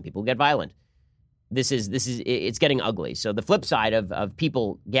supremacists and people who get violent. It's getting ugly. So the flip side of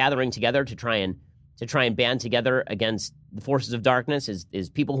people gathering together to try and band together against the forces of darkness is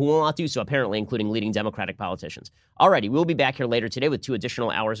people who will not do so, apparently, including leading Democratic politicians. Alrighty, we'll be back here later today with 2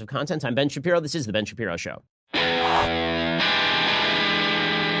 additional hours of content. I'm Ben Shapiro. This is The Ben Shapiro Show.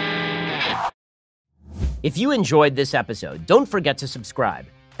 If you enjoyed this episode, don't forget to subscribe.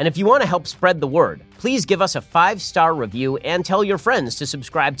 And if you want to help spread the word, please give us a 5-star review and tell your friends to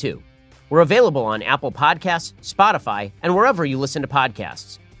subscribe too. We're available on Apple Podcasts, Spotify, and wherever you listen to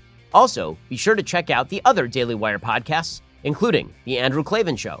podcasts. Also, be sure to check out the other Daily Wire podcasts, including The Andrew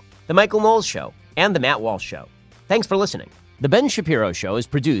Klavan Show, The Michael Knowles Show, and The Matt Walsh Show. Thanks for listening. The Ben Shapiro Show is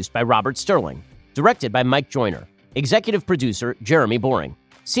produced by Robert Sterling, directed by Mike Joyner, Executive producer, Jeremy Boring.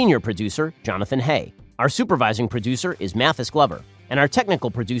 Senior producer, Jonathan Hay. Our supervising producer is Mathis Glover. And our technical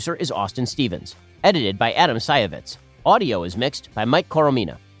producer is Austin Stevens. Edited by Adam Sayevitz. Audio is mixed by Mike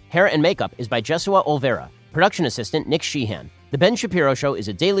Coromina. Hair and makeup is by Jesua Olvera. Production assistant, Nick Sheehan. The Ben Shapiro Show is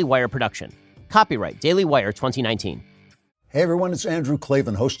a Daily Wire production. Copyright Daily Wire 2019. Hey everyone, it's Andrew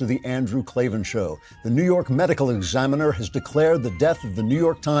Klavan, host of The Andrew Klavan Show. The New York Medical Examiner has declared the death of the New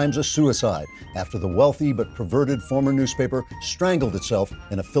York Times a suicide after the wealthy but perverted former newspaper strangled itself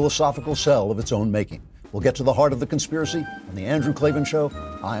in a philosophical cell of its own making. We'll get to the heart of the conspiracy on The Andrew Klavan Show.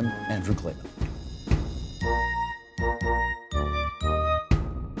 I'm Andrew Klavan.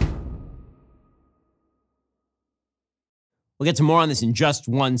 We'll get to more on this in just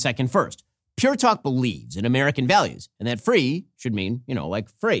 1 second. First, Pure Talk believes in American values, and that free should mean, like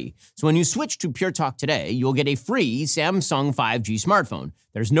free. So when you switch to Pure Talk today, you'll get a free Samsung 5G smartphone.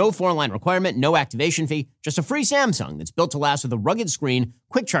 There's no 4-line requirement, no activation fee, just a free Samsung that's built to last with a rugged screen,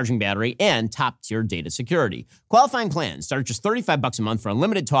 quick charging battery, and top-tier data security. Qualifying plans start at just $35 a month for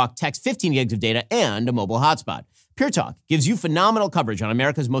unlimited talk, text, 15 gigs of data, and a mobile hotspot. Pure Talk gives you phenomenal coverage on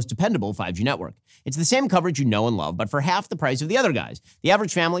America's most dependable 5G network. It's the same coverage you know and love, but for half the price of the other guys. The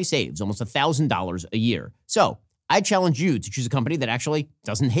average family saves almost $1,000 a year. So I challenge you to choose a company that actually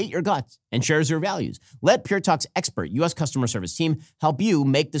doesn't hate your guts and shares your values. Let Pure Talk's expert U.S. customer service team help you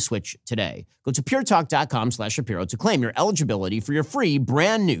make the switch today. Go to puretalk.com/Shapiro to claim your eligibility for your free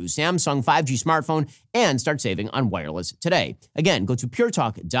brand new Samsung 5G smartphone and start saving on wireless today. Again, go to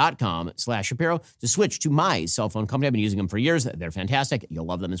puretalk.com/Shapiro to switch to my cell phone company. I've been using them for years. They're fantastic. You'll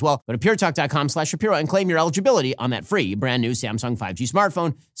love them as well. Go to puretalk.com/Shapiro and claim your eligibility on that free brand new Samsung 5G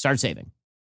smartphone. Start saving.